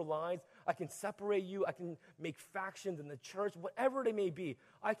whisper lies. I can separate you. I can make factions in the church, whatever they may be.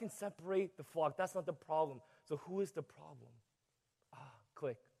 I can separate the flock. That's not the problem. So who is the problem?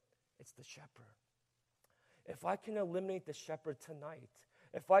 Click. It's the shepherd. If I can eliminate the shepherd tonight,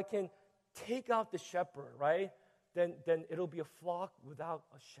 if I can take out the shepherd, right, then it'll be a flock without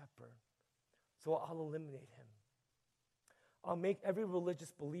a shepherd. So I'll eliminate him. I'll make every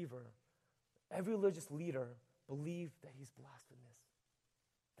religious believer, every religious leader believe that he's blasphemous.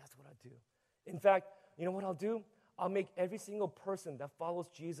 That's what I do. In fact, you know what I'll do? I'll make every single person that follows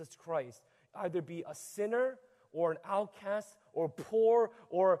Jesus Christ either be a sinner or an outcast, or poor,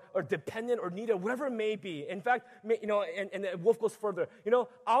 or dependent, or needy, whatever it may be. In fact, you know, and the wolf goes further. You know,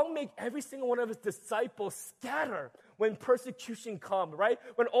 I'll make every single one of his disciples scatter when persecution comes, right?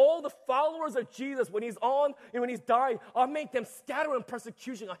 When all the followers of Jesus, when he's on and when he's dying, I'll make them scatter in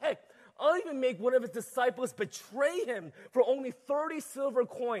persecution. Heck, I'll even make one of his disciples betray him for only 30 silver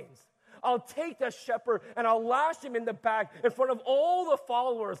coins. I'll take that shepherd and I'll lash him in the back in front of all the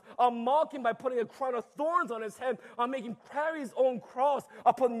followers. I'll mock him by putting a crown of thorns on his head. I'll make him carry his own cross.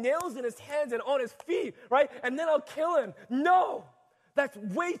 I'll put nails in his hands and on his feet, right? And then I'll kill him. No, that's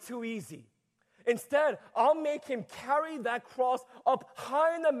way too easy. Instead, I'll make him carry that cross up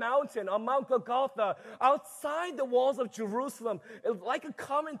high in the mountain on Mount Golgotha, outside the walls of Jerusalem, like a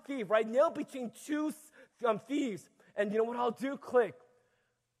common thief, right? Nailed between two thieves. And you know what I'll do? Click.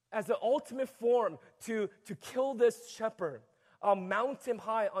 As the ultimate form to kill this shepherd, I'll mount him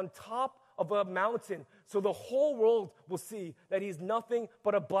high on top of a mountain so the whole world will see that he's nothing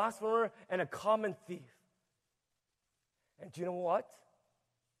but a blasphemer and a common thief. And do you know what?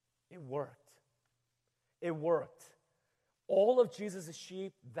 It worked. It worked. All of Jesus'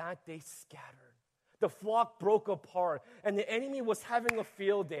 sheep that day scattered. The flock broke apart, and the enemy was having a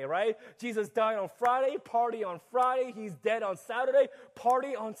field day, right? Jesus died on Friday, party on Friday. He's dead on Saturday,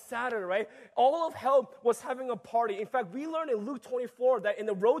 party on Saturday, right? All of hell was having a party. In fact, we learned in Luke 24 that in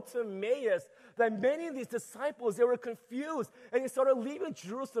the road to Emmaus, that many of these disciples, they were confused, and they started leaving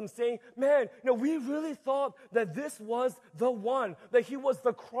Jerusalem saying, man, we really thought that this was the one, that he was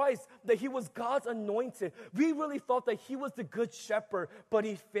the Christ, that he was God's anointed. We really thought that he was the good shepherd, but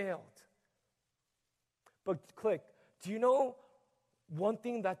he failed. But click, do you know one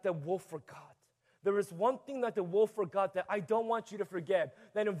thing that the wolf forgot? There is one thing that the wolf forgot that I don't want you to forget.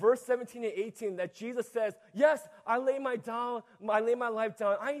 That in verse 17 and 18 that Jesus says, yes, I lay my life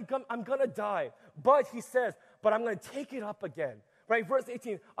down. I'm going to die. But he says, but I'm going to take it up again. Right, verse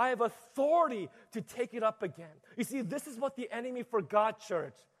 18, I have authority to take it up again. You see, this is what the enemy forgot,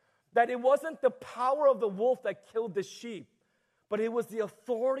 church. That it wasn't the power of the wolf that killed the sheep, but it was the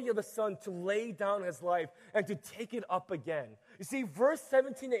authority of the Son to lay down his life and to take it up again. You see, verse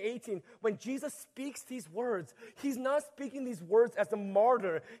 17 to 18, when Jesus speaks these words, he's not speaking these words as a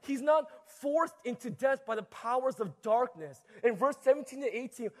martyr. He's not forced into death by the powers of darkness. In verse 17 to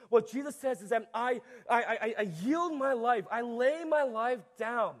 18, what Jesus says is that I yield my life, I lay my life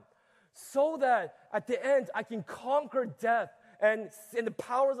down so that at the end I can conquer death and the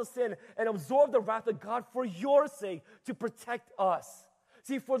powers of sin and absorb the wrath of God for your sake to protect us.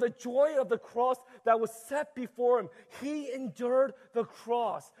 See, for the joy of the cross that was set before him, he endured the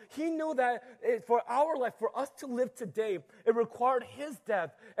cross. He knew that for our life, for us to live today, it required his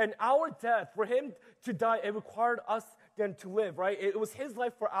death. And our death, for him to die, it required us then to live, right? It was his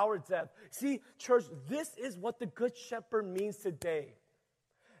life for our death. See, church, this is what the Good Shepherd means today.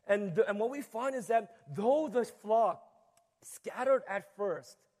 And what we find is that though the flock scattered at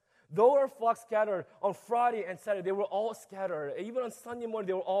first. Though our flock scattered on Friday and Saturday, they were all scattered. Even on Sunday morning,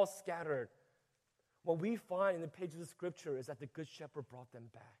 they were all scattered. What we find in the pages of Scripture is that the Good Shepherd brought them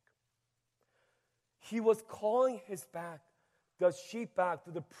back. He was calling the sheep back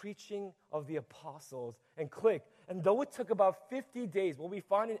through the preaching of the apostles. And though it took about 50 days, what we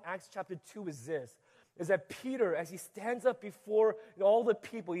find in Acts chapter 2 is that Peter, as he stands up before all the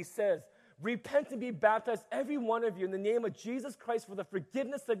people, he says, repent and be baptized, every one of you, in the name of Jesus Christ for the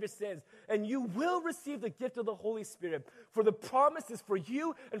forgiveness of your sins, and you will receive the gift of the Holy Spirit. For the promise is for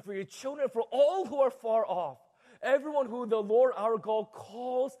you and for your children, and for all who are far off, everyone who the Lord our God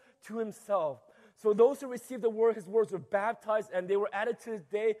calls to himself. So those who received his words were baptized, and they were added to his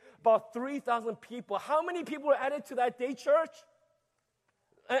day, about 3,000 people. How many people were added to that day, church?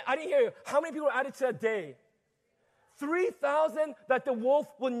 I didn't hear you. How many people were added to that day? 3,000 that the wolf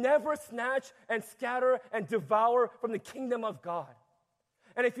will never snatch and scatter and devour from the kingdom of God.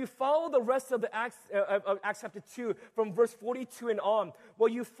 And if you follow the rest of the Acts chapter 2, from verse 42 and on,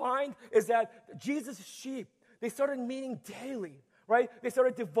 what you find is that Jesus' sheep, they started meeting daily. Right? They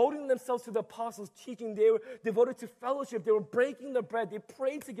started devoting themselves to the apostles' teaching. They were devoted to fellowship. They were breaking the bread. They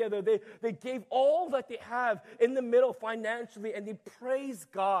prayed together. They gave all that they have in the middle financially, and they praised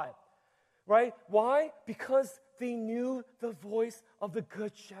God. Right? Why? Because they knew the voice of the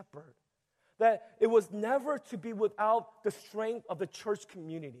Good Shepherd. That it was never to be without the strength of the church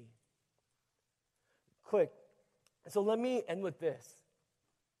community. So let me end with this.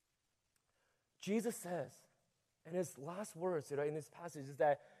 Jesus says, and his last words, right, in this passage is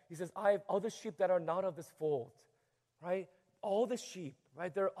that he says, I have other sheep that are not of this fold, right? All the sheep,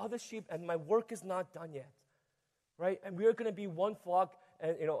 right? There are other sheep, and my work is not done yet, right? And we are going to be one flock,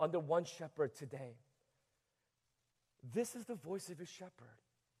 and under one shepherd today. This is the voice of his shepherd.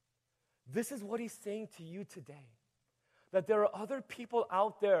 This is what he's saying to you today. That there are other people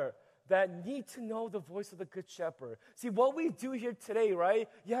out there that need to know the voice of the Good Shepherd. See, what we do here today, right?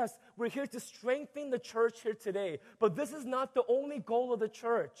 Yes, we're here to strengthen the church here today. But this is not the only goal of the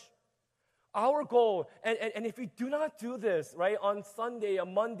church. Our goal, and if we do not do this, right, on Sunday,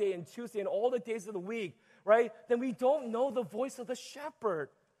 on Monday, and Tuesday, and all the days of the week, right, then we don't know the voice of the shepherd.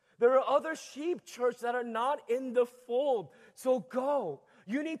 There are other sheep, church, that are not in the fold. So go.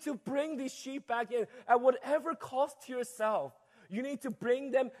 You need to bring these sheep back in at whatever cost to yourself. You need to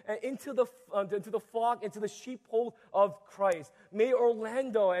bring them into the flock, into the sheepfold of Christ. May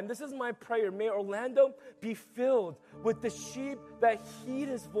Orlando, and this is my prayer, may Orlando be filled with the sheep that heed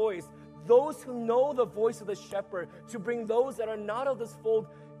his voice, those who know the voice of the shepherd, to bring those that are not of this fold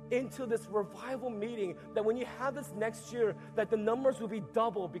into this revival meeting, that when you have this next year, that the numbers will be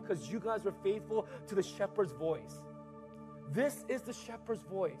double because you guys were faithful to the shepherd's voice. This is the shepherd's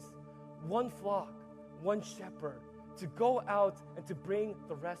voice. One flock, one shepherd, to go out and to bring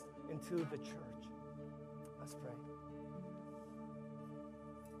the rest into the church. Let's pray.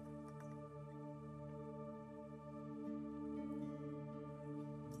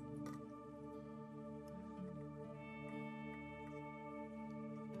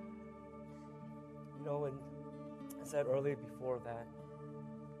 And I said earlier before that,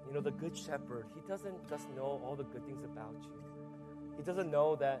 the Good Shepherd, he doesn't just know all the good things about you. He doesn't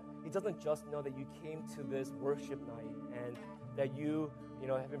just know that you came to this worship night and that you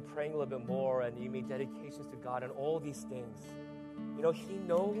have been praying a little bit more and you made dedications to God and all these things. He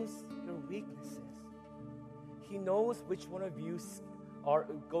knows your weaknesses. He knows which one of you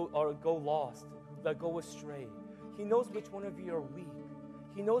go lost, that go astray. He knows which one of you are weak.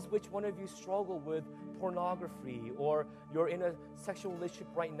 He knows which one of you struggle with pornography, or you're in a sexual relationship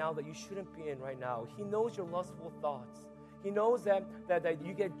right now that you shouldn't be in right now. He knows your lustful thoughts. He knows that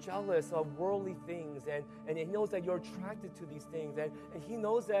you get jealous of worldly things, and he knows that you're attracted to these things, and he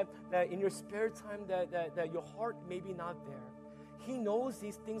knows that in your spare time that your heart may be not there. He knows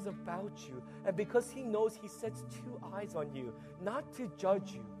these things about you, and because he knows, he sets two eyes on you, not to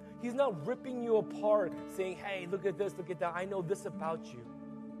judge you. He's not ripping you apart, saying, hey, look at this, look at that, I know this about you.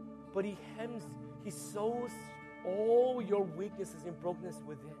 But he sows all your weaknesses and brokenness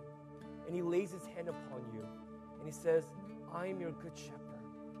within, and he lays his hand upon you, and he says, I am your good shepherd.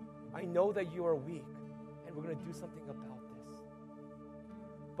 I know that you are weak, and we're going to do something about this.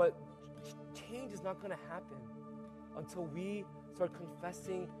 But change is not going to happen until we start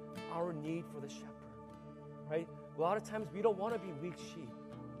confessing our need for the shepherd, right? A lot of times we don't want to be weak sheep.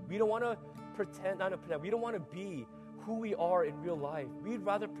 We don't want to we don't want to be who we are in real life. We'd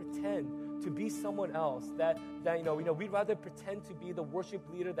rather pretend to be someone else. That we'd rather pretend to be the worship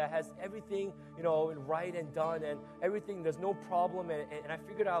leader that has everything, right and done and everything. There's no problem, and I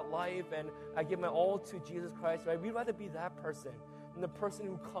figured out life, and I give my all to Jesus Christ, right? We'd rather be that person than the person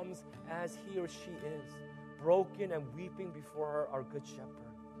who comes as he or she is, broken and weeping before our good shepherd.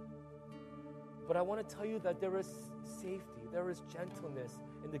 But I want to tell you that there is safety, there is gentleness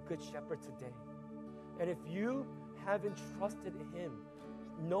in the good shepherd today. And if you haven't trusted him,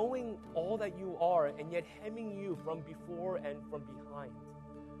 knowing all that you are and yet hemming you from before and from behind,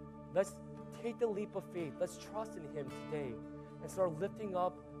 let's take the leap of faith. Let's trust in him today and start lifting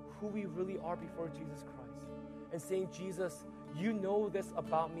up who we really are before Jesus Christ and saying, Jesus, you know this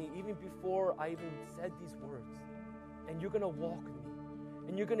about me even before I even said these words. And you're going to walk with me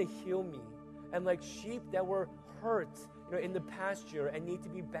and you're going to heal me. And like sheep that were hurt, in the pasture and need to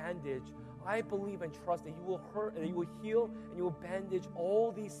be bandaged, I believe and trust that you will hurt, and you will heal, and you will bandage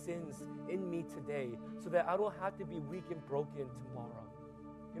all these sins in me today, so that I don't have to be weak and broken tomorrow.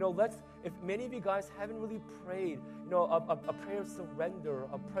 If many of you guys haven't really prayed, a prayer of surrender,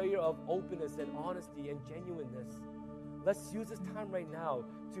 a prayer of openness and honesty and genuineness, let's use this time right now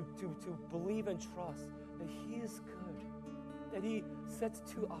to believe and trust that he is good, that he sets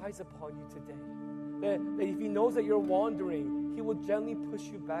two eyes upon you today. That if he knows that you're wandering, he will gently push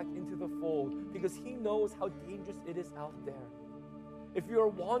you back into the fold because he knows how dangerous it is out there. If you're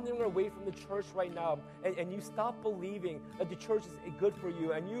wandering away from the church right now and you stop believing that the church is good for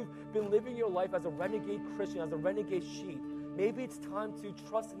you and you've been living your life as a renegade Christian, as a renegade sheep, maybe it's time to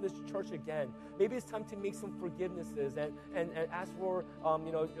trust in this church again. Maybe it's time to make some forgivenesses and ask for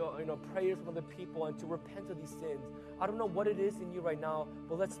prayers from other people and to repent of these sins. I don't know what it is in you right now,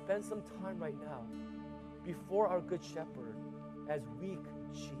 but let's spend some time right now before our good shepherd as weak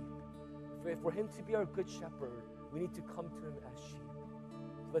sheep. For him to be our good shepherd, we need to come to him as sheep.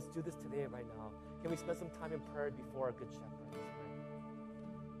 So let's do this today right now. Can we spend some time in prayer before our good shepherd? Let's pray.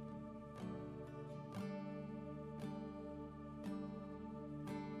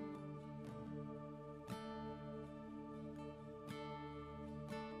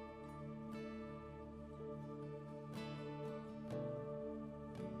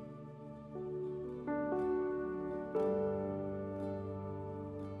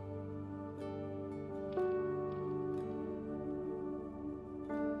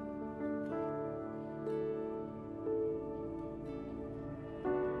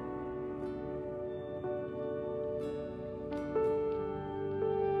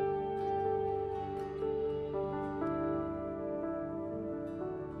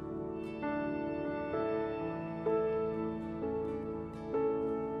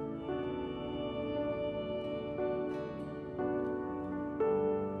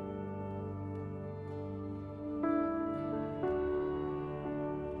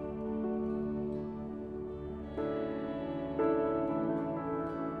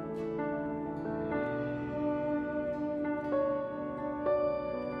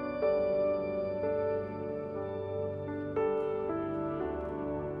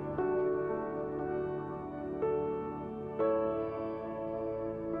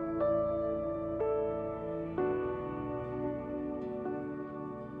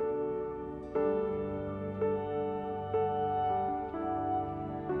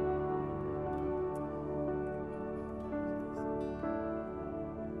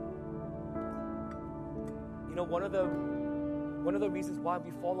 One of the reasons why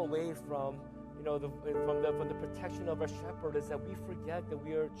we fall away from the protection of our shepherd is that we forget that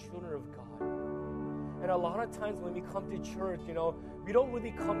we are children of God. And a lot of times when we come to church, we don't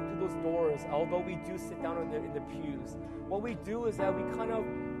really come through those doors, although we do sit down in the pews. What we do is that we kind of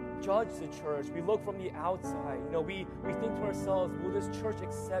judge the church. We look from the outside. We think to ourselves, will this church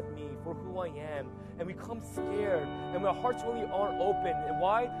accept me for who I am? And we come scared, and our hearts really aren't open. And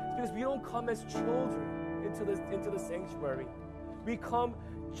why? It's because we don't come as children into the sanctuary. We come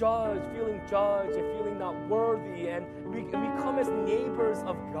feeling judged and feeling not worthy, and we come as neighbors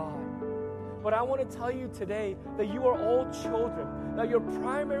of God. But I want to tell you today that you are all children, that your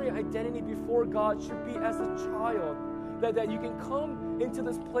primary identity before God should be as a child, that you can come into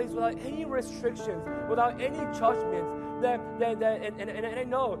this place without any restrictions, without any judgments, and I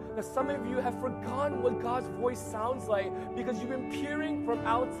know that some of you have forgotten what God's voice sounds like because you've been peering from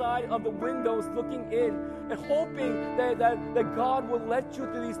outside of the windows looking in and hoping that God will let you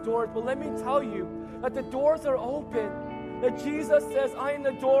through these doors. But let me tell you that the doors are open, that Jesus says, I am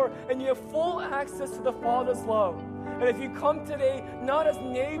the door, and you have full access to the Father's love. And if you come today not as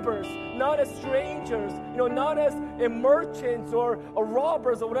neighbors, not as strangers, not as merchants or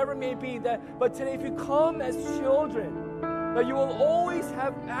robbers or whatever it may be, but today if you come as children, that you will always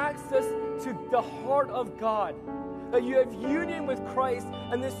have access to the heart of God. That you have union with Christ,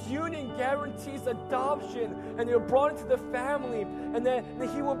 and this union guarantees adoption, and you're brought into the family, and that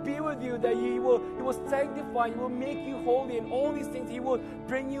He will be with you, that He will sanctify, He will make you holy, and all these things, He will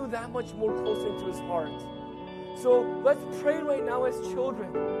bring you that much more closer into His heart. So let's pray right now as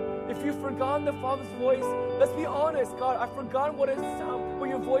children. If you've forgotten the Father's voice, let's be honest. God, I've forgotten what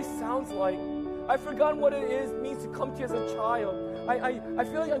your voice sounds like. I've forgotten what it means to come to you as a child. I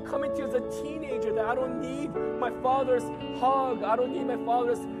feel like I'm coming to you as a teenager, that I don't need my father's hug. I don't need my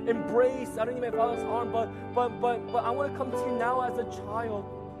father's embrace. I don't need my father's arm. But I want to come to you now as a child.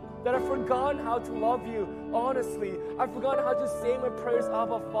 That I've forgotten how to love you, honestly. I've forgotten how to say my prayers,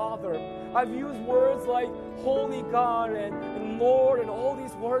 Abba, Father. I've used words like Holy God and Lord and all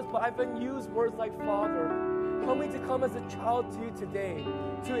these words, but I've been used words like Father. Help me to come as a child to you today,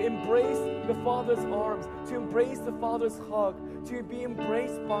 to embrace the Father's arms, to embrace the Father's hug, to be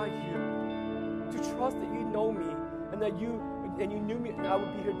embraced by you, to trust that you know me and that you knew me and I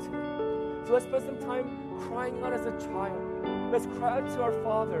would be here today. So let's spend some time crying out as a child. Let's cry out to our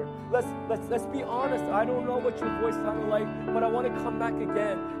Father. Let's be honest. I don't know what your voice sounded like, but I want to come back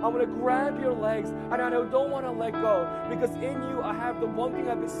again. I want to grab your legs, and I don't want to let go, because in you I have the one thing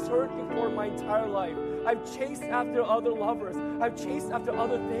I've been searching for my entire life. I've chased after other lovers. I've chased after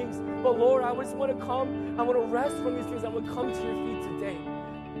other things. But Lord, I just want to come. I want to rest from these things. I want to come to your feet today.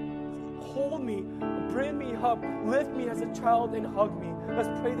 Hold me, bring me up, lift me as a child and hug me. Let's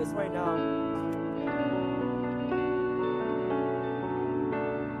pray this right now.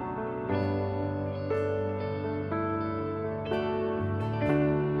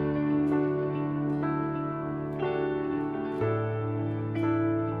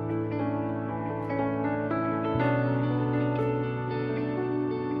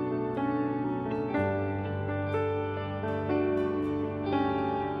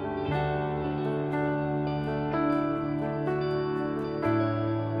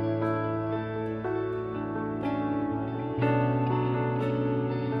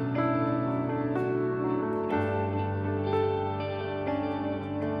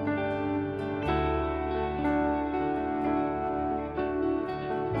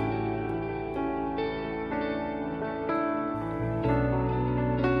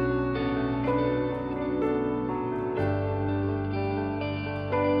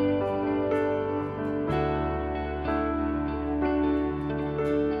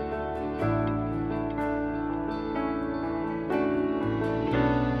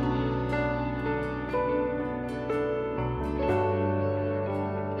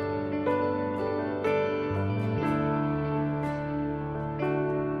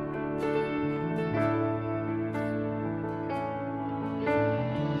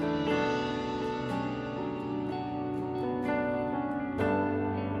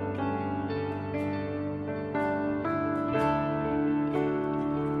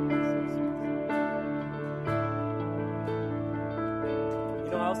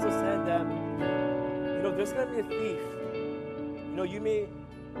 also said that, there's going to be a thief. You may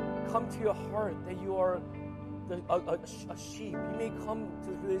come to your heart that you are a sheep. You may come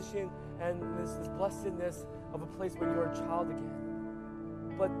to the position and this blessedness of a place where you're a child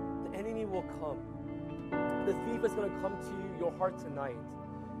again. But the enemy will come. The thief is going to come to your heart tonight.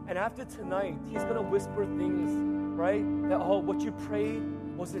 And after tonight, he's going to whisper things, right? That, what you prayed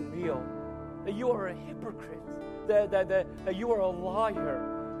wasn't real. That you are a hypocrite. That you are a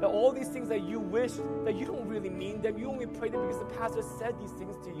liar. That all these things that you wish, that you don't really mean them. You only prayed them because the pastor said these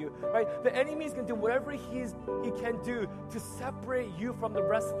things to you, right? The enemy is going to do whatever he can do to separate you from the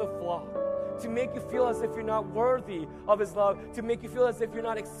rest of the flock. To make you feel as if you're not worthy of His love, to make you feel as if you're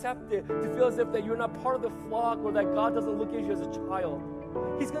not accepted, to feel as if that you're not part of the flock, or that God doesn't look at you as a child.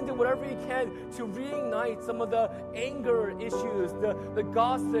 He's going to do whatever he can to reignite some of the anger issues, the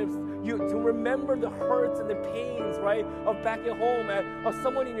gossips, to remember the hurts and the pains, right, of back at home, of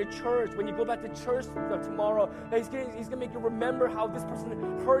someone in your church. When you go back to church tomorrow, he's going to make you remember how this person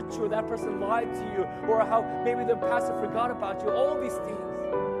hurt you, or that person lied to you, or how maybe the pastor forgot about you, all these things.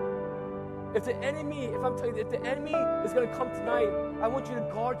 If the enemy is going to come tonight, I want you to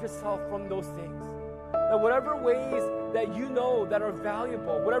guard yourself from those things. That whatever ways that you know that are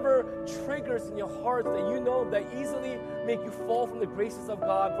valuable, whatever triggers in your heart that you know that easily make you fall from the graces of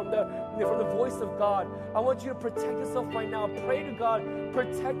God, from the voice of God, I want you to protect yourself right now. Pray to God,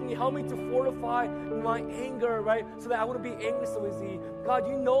 protect me, help me to fortify my anger, right? So that I wouldn't be angry so easily. God,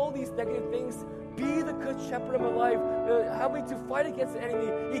 you know these negative things be the good shepherd of my life. Help me to fight against the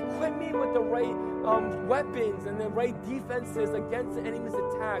enemy. Equip me with the right weapons and the right defenses against the enemy's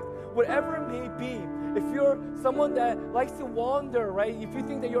attack. Whatever it may be. If you're someone that likes to wander, right? If you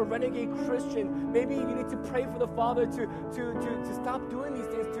think that you're a renegade Christian, maybe you need to pray for the Father to stop doing these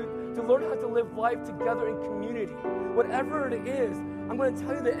things, to learn how to live life together in community. Whatever it is, I'm going to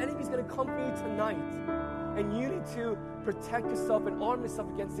tell you the enemy's going to come for you tonight. And you need to protect yourself and arm yourself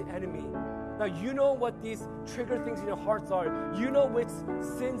against the enemy. Now, you know what these trigger things in your hearts are. You know which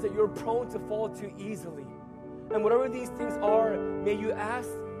sins that you're prone to fall to easily. And whatever these things are, may you ask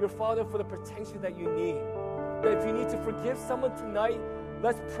your Father for the protection that you need. That if you need to forgive someone tonight,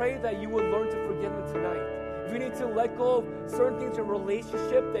 let's pray that you will learn to forgive them tonight. If you need to let go of certain things in a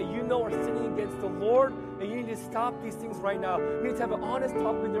relationship that you know are sinning against the Lord, and you need to stop these things right now. You need to have an honest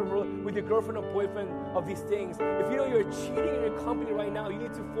talk with your girlfriend or boyfriend of these things. If you know you're cheating in your company right now, you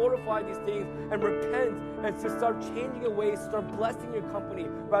need to fortify these things and repent and to start changing your ways, start blessing your company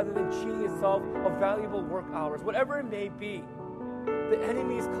rather than cheating yourself of valuable work hours. Whatever it may be, the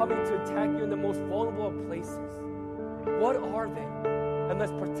enemy is coming to attack you in the most vulnerable of places. What are they? And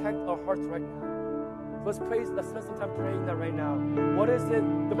let's protect our hearts right now. Let's spend some time praying that right now. What is it,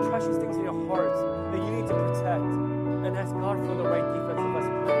 the precious things in your heart that you need to protect? And ask God for the right defense. And let's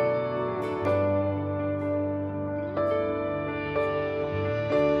pray.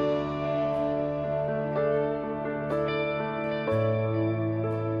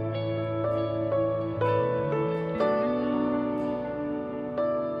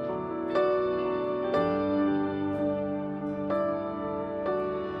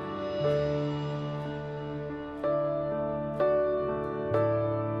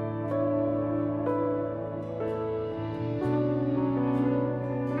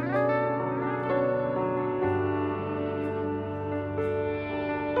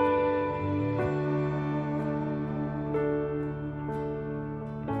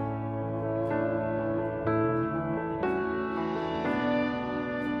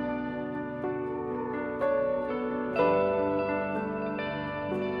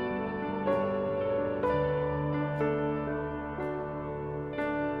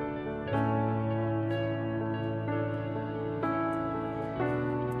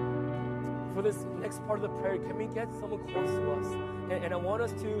 For this next part of the prayer, can we get someone close to us? And I want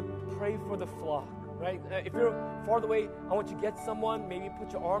us to pray for the flock, right? If you're far away, I want you to get someone, maybe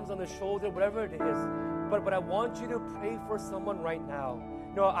put your arms on their shoulder, whatever it is. But I want you to pray for someone right now.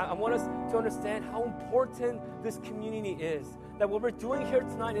 You know, I want us to understand how important this community is. That what we're doing here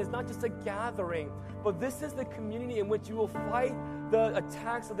tonight is not just a gathering, but this is the community in which you will fight the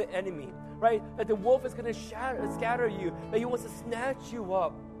attacks of the enemy, right? That the wolf is going to scatter you, that he wants to snatch you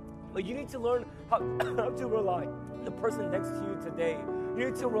up. But you need to learn how to rely on the person next to you today. You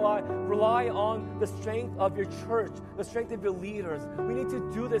need to rely on the strength of your church, the strength of your leaders. We need to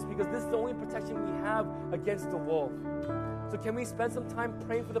do this because this is the only protection we have against the wolf. So can we spend some time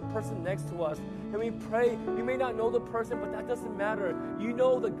praying for the person next to us? Can we pray? You may not know the person, but that doesn't matter. You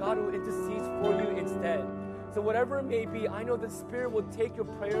know the God who intercedes for you instead. So whatever it may be, I know the Spirit will take your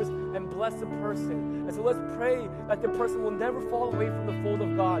prayers and bless the person. And so let's pray that the person will never fall away from the fold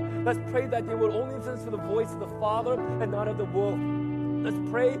of God. Let's pray that they will only listen to the voice of the Father and not of the wolf.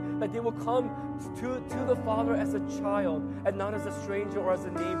 Let's pray that they will come to the Father as a child and not as a stranger or as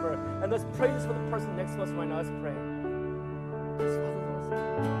a neighbor. And let's pray this for the person next to us right now. Let's pray. Yes, Father,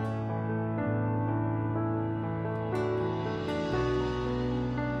 Lord.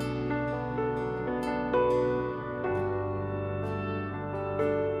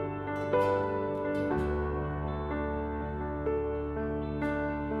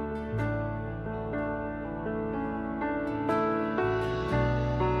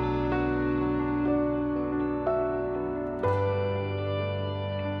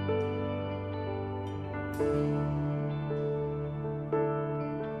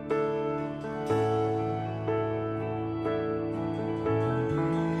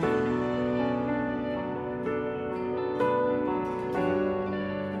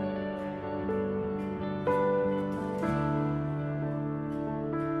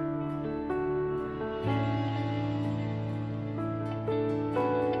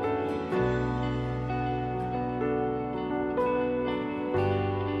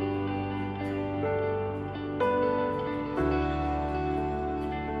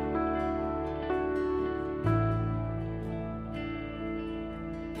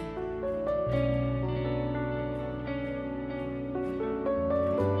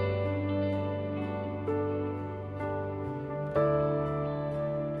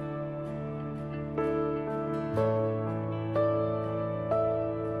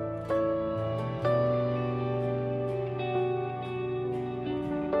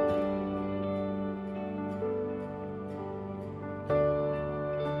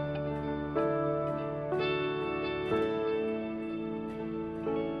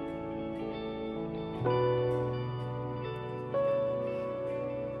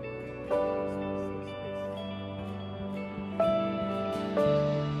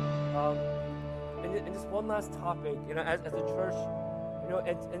 one last topic, as a church,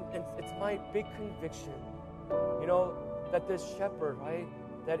 it's my big conviction, that this shepherd, right,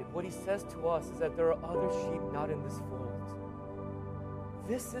 that what he says to us is that there are other sheep not in this fold.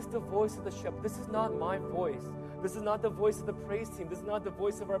 This is the voice of the shepherd. This is not my voice. This is not the voice of the praise team. This is not the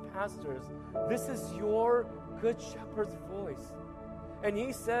voice of our pastors. This is your good shepherd's voice. And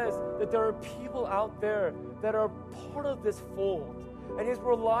he says that there are people out there that are part of this fold. And he's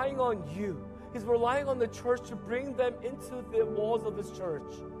relying on you. He's relying on the church to bring them into the walls of this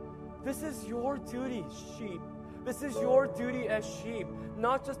church. This is your duty, sheep. This is your duty as sheep.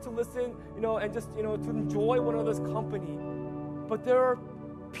 Not just to listen, and just, to enjoy one another's company. But there are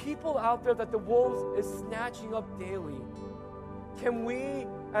people out there that the wolves is snatching up daily. Can we,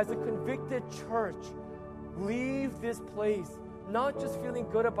 as a convicted church, leave this place not just feeling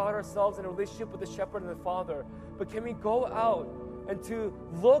good about ourselves in a relationship with the shepherd and the Father, but can we go out and to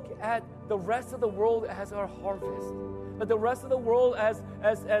look at the rest of the world as our harvest, at the rest of the world as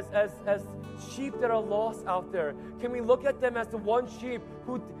sheep that are lost out there? Can we look at them as the one sheep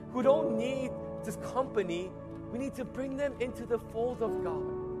who don't need this company? We need to bring them into the fold of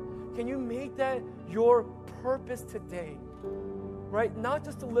God. Can you make that your purpose today? Right? Not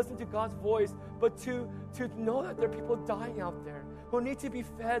just to listen to God's voice, but to know that there are people dying out there who need to be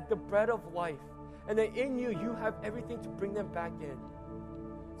fed the bread of life. And that in you have everything to bring them back in.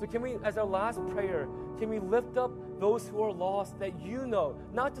 So can we, as our last prayer, can we lift up those who are lost that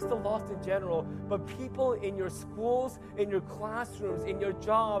not just the lost in general, but people in your schools, in your classrooms, in your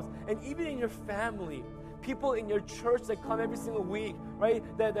jobs, and even in your family. People in your church that come every single week, right?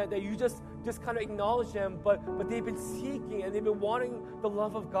 That you just kind of acknowledge them, but they've been seeking and they've been wanting the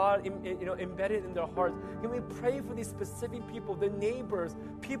love of God, embedded in their hearts. Can we pray for these specific people, the neighbors,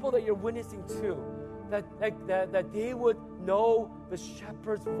 people that you're witnessing to, that they would know the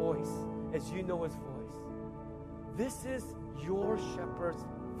shepherd's voice as you know his voice? This is your shepherd's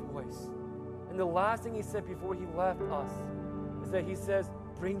voice. And the last thing he said before he left us is that he says,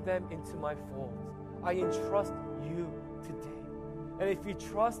 "Bring them into my fold. I entrust you today." And if you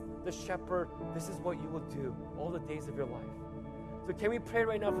trust the shepherd, this is what you will do all the days of your life. So can we pray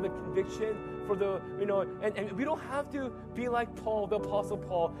right now for the conviction, for the, and we don't have to be like Paul, the Apostle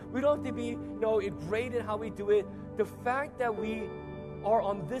Paul. We don't have to be, great in how we do it. The fact that we are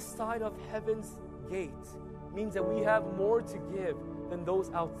on this side of heaven's gate means that we have more to give than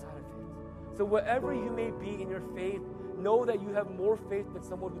those outside of it. So wherever you may be in your faith, know that you have more faith than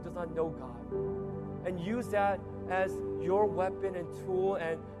someone who does not know God. And use that as your weapon and tool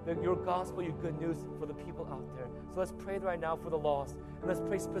and your gospel, your good news for the people out there. So let's pray right now for the lost. And let's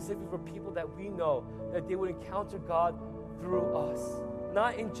pray specifically for people that we know that they would encounter God through us.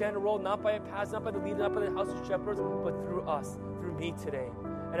 Not in general, not by a pastor, not by the leader, not by the house of shepherds, but through us, through me today.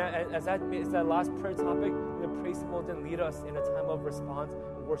 And as that is that last prayer topic, the praise team will then lead us in a time of response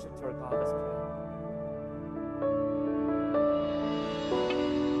and worship to our God. Let's pray.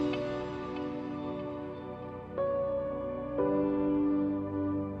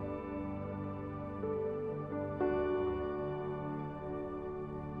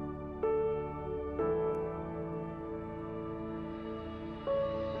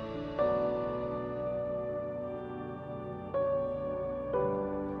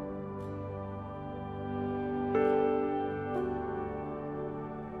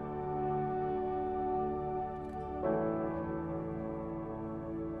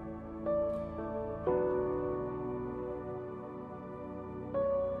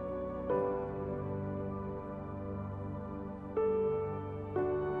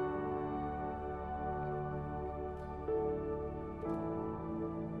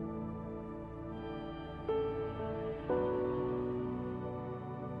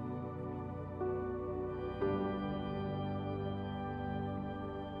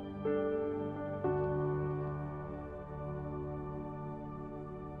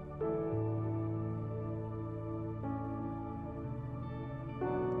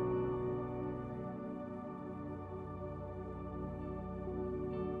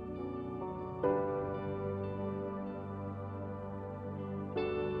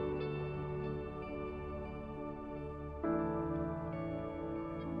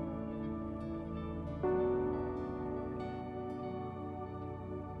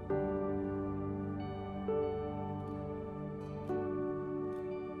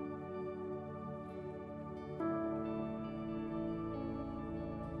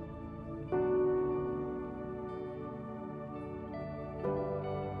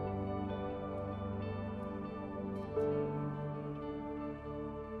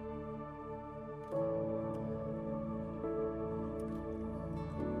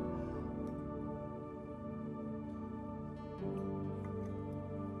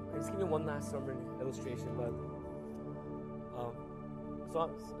 just give you one last sermon illustration, but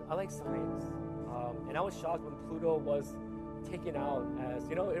I like science, and I was shocked when Pluto was taken out. As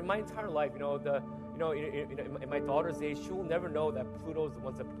you know, in my entire life, in my daughter's age, she will never know that Pluto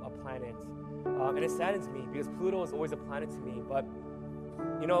was a planet, and it saddens me because Pluto is always a planet to me. But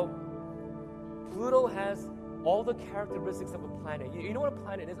Pluto has all the characteristics of a planet. You know what a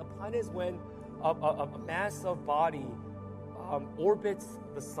planet is? A planet is when a mass of body orbits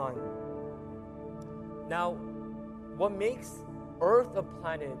the sun. Now, what makes Earth a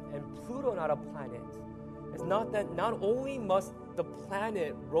planet and Pluto not a planet is not that not only must the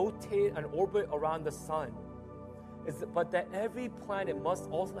planet rotate and orbit around the sun, but that every planet must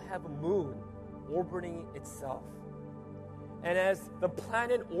also have a moon orbiting itself. And as the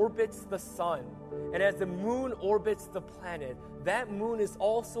planet orbits the sun, and as the moon orbits the planet, that moon is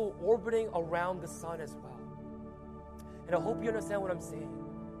also orbiting around the sun as well. And I hope you understand what I'm saying.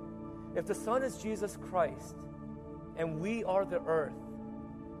 If the sun is Jesus Christ, and we are the earth,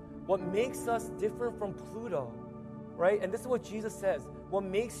 what makes us different from Pluto, right? And this is what Jesus says, what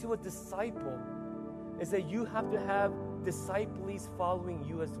makes you a disciple is that you have to have disciples following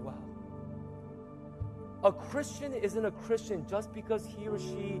you as well. A Christian isn't a Christian just because he or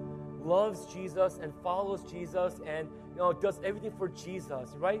she loves Jesus and follows Jesus and does everything for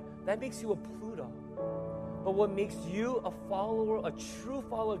Jesus, right? That makes you a Pluto. But what makes you a follower, a true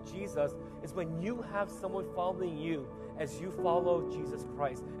follower of Jesus, is when you have someone following you as you follow Jesus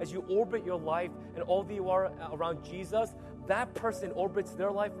Christ. As you orbit your life and all that you are around Jesus, that person orbits their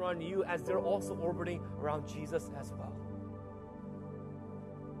life around you as they're also orbiting around Jesus as well.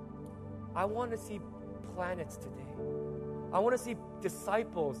 I want to see planets today. I want to see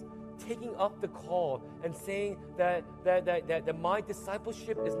disciples taking up the call and saying that my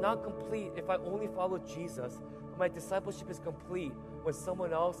discipleship is not complete if I only follow Jesus. My discipleship is complete when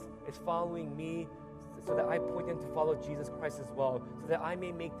someone else is following me, so that I point them to follow Jesus Christ as well, so that I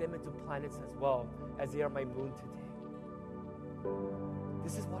may make them into planets as well as they are my moon today.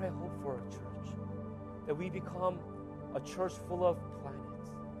 This is what I hope for a church, that we become a church full of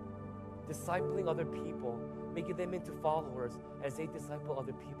planets, discipling other people, making them into followers as they disciple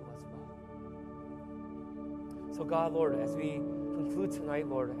other people as well. So God, Lord, as we conclude tonight,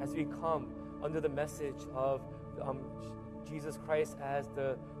 Lord, as we come under the message of Jesus Christ as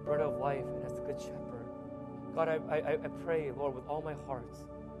the bread of life and as the good shepherd, God, I pray, Lord, with all my heart,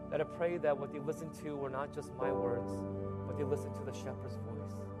 that I pray that what they listen to were not just my words, but they listen to the shepherd's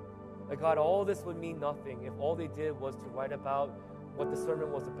voice. That God, all this would mean nothing if all they did was to write about what the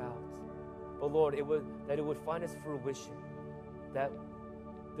sermon was about. But Lord, it would find its fruition, that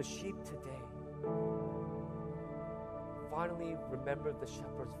the sheep today finally remembered the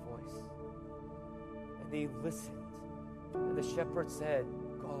shepherd's voice. And they listened. And the shepherd said,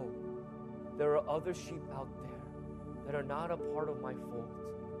 go. There are other sheep out there that are not a part of my fold.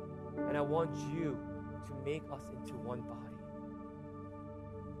 And I want you to make us into one body.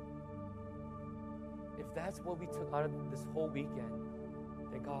 If that's what we took out of this whole weekend,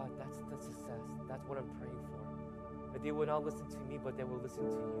 then God, that's the success. That's what I'm praying for. That they will not listen to me, but they will listen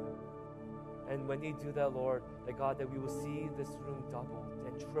to you. And when they do that, Lord, that God, that we will see this room doubled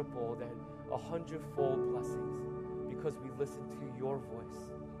and tripled and 100-fold blessings because we listen to your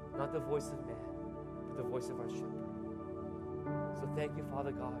voice, not the voice of man, but the voice of our shepherd. So thank you,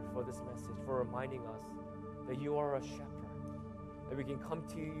 Father God, for this message, for reminding us that you are a shepherd, that we can come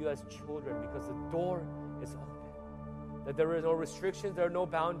to you as children because the door is open, that there are no restrictions, there are no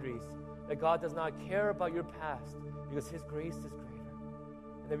boundaries, that God does not care about your past because his grace is greater,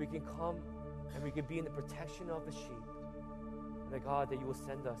 and that we can come and we can be in the protection of the sheep, and that God, that you will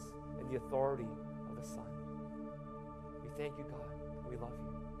send us in the authority of the Son. We thank you, God, and we love you.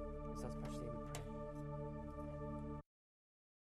 In His precious name we pray.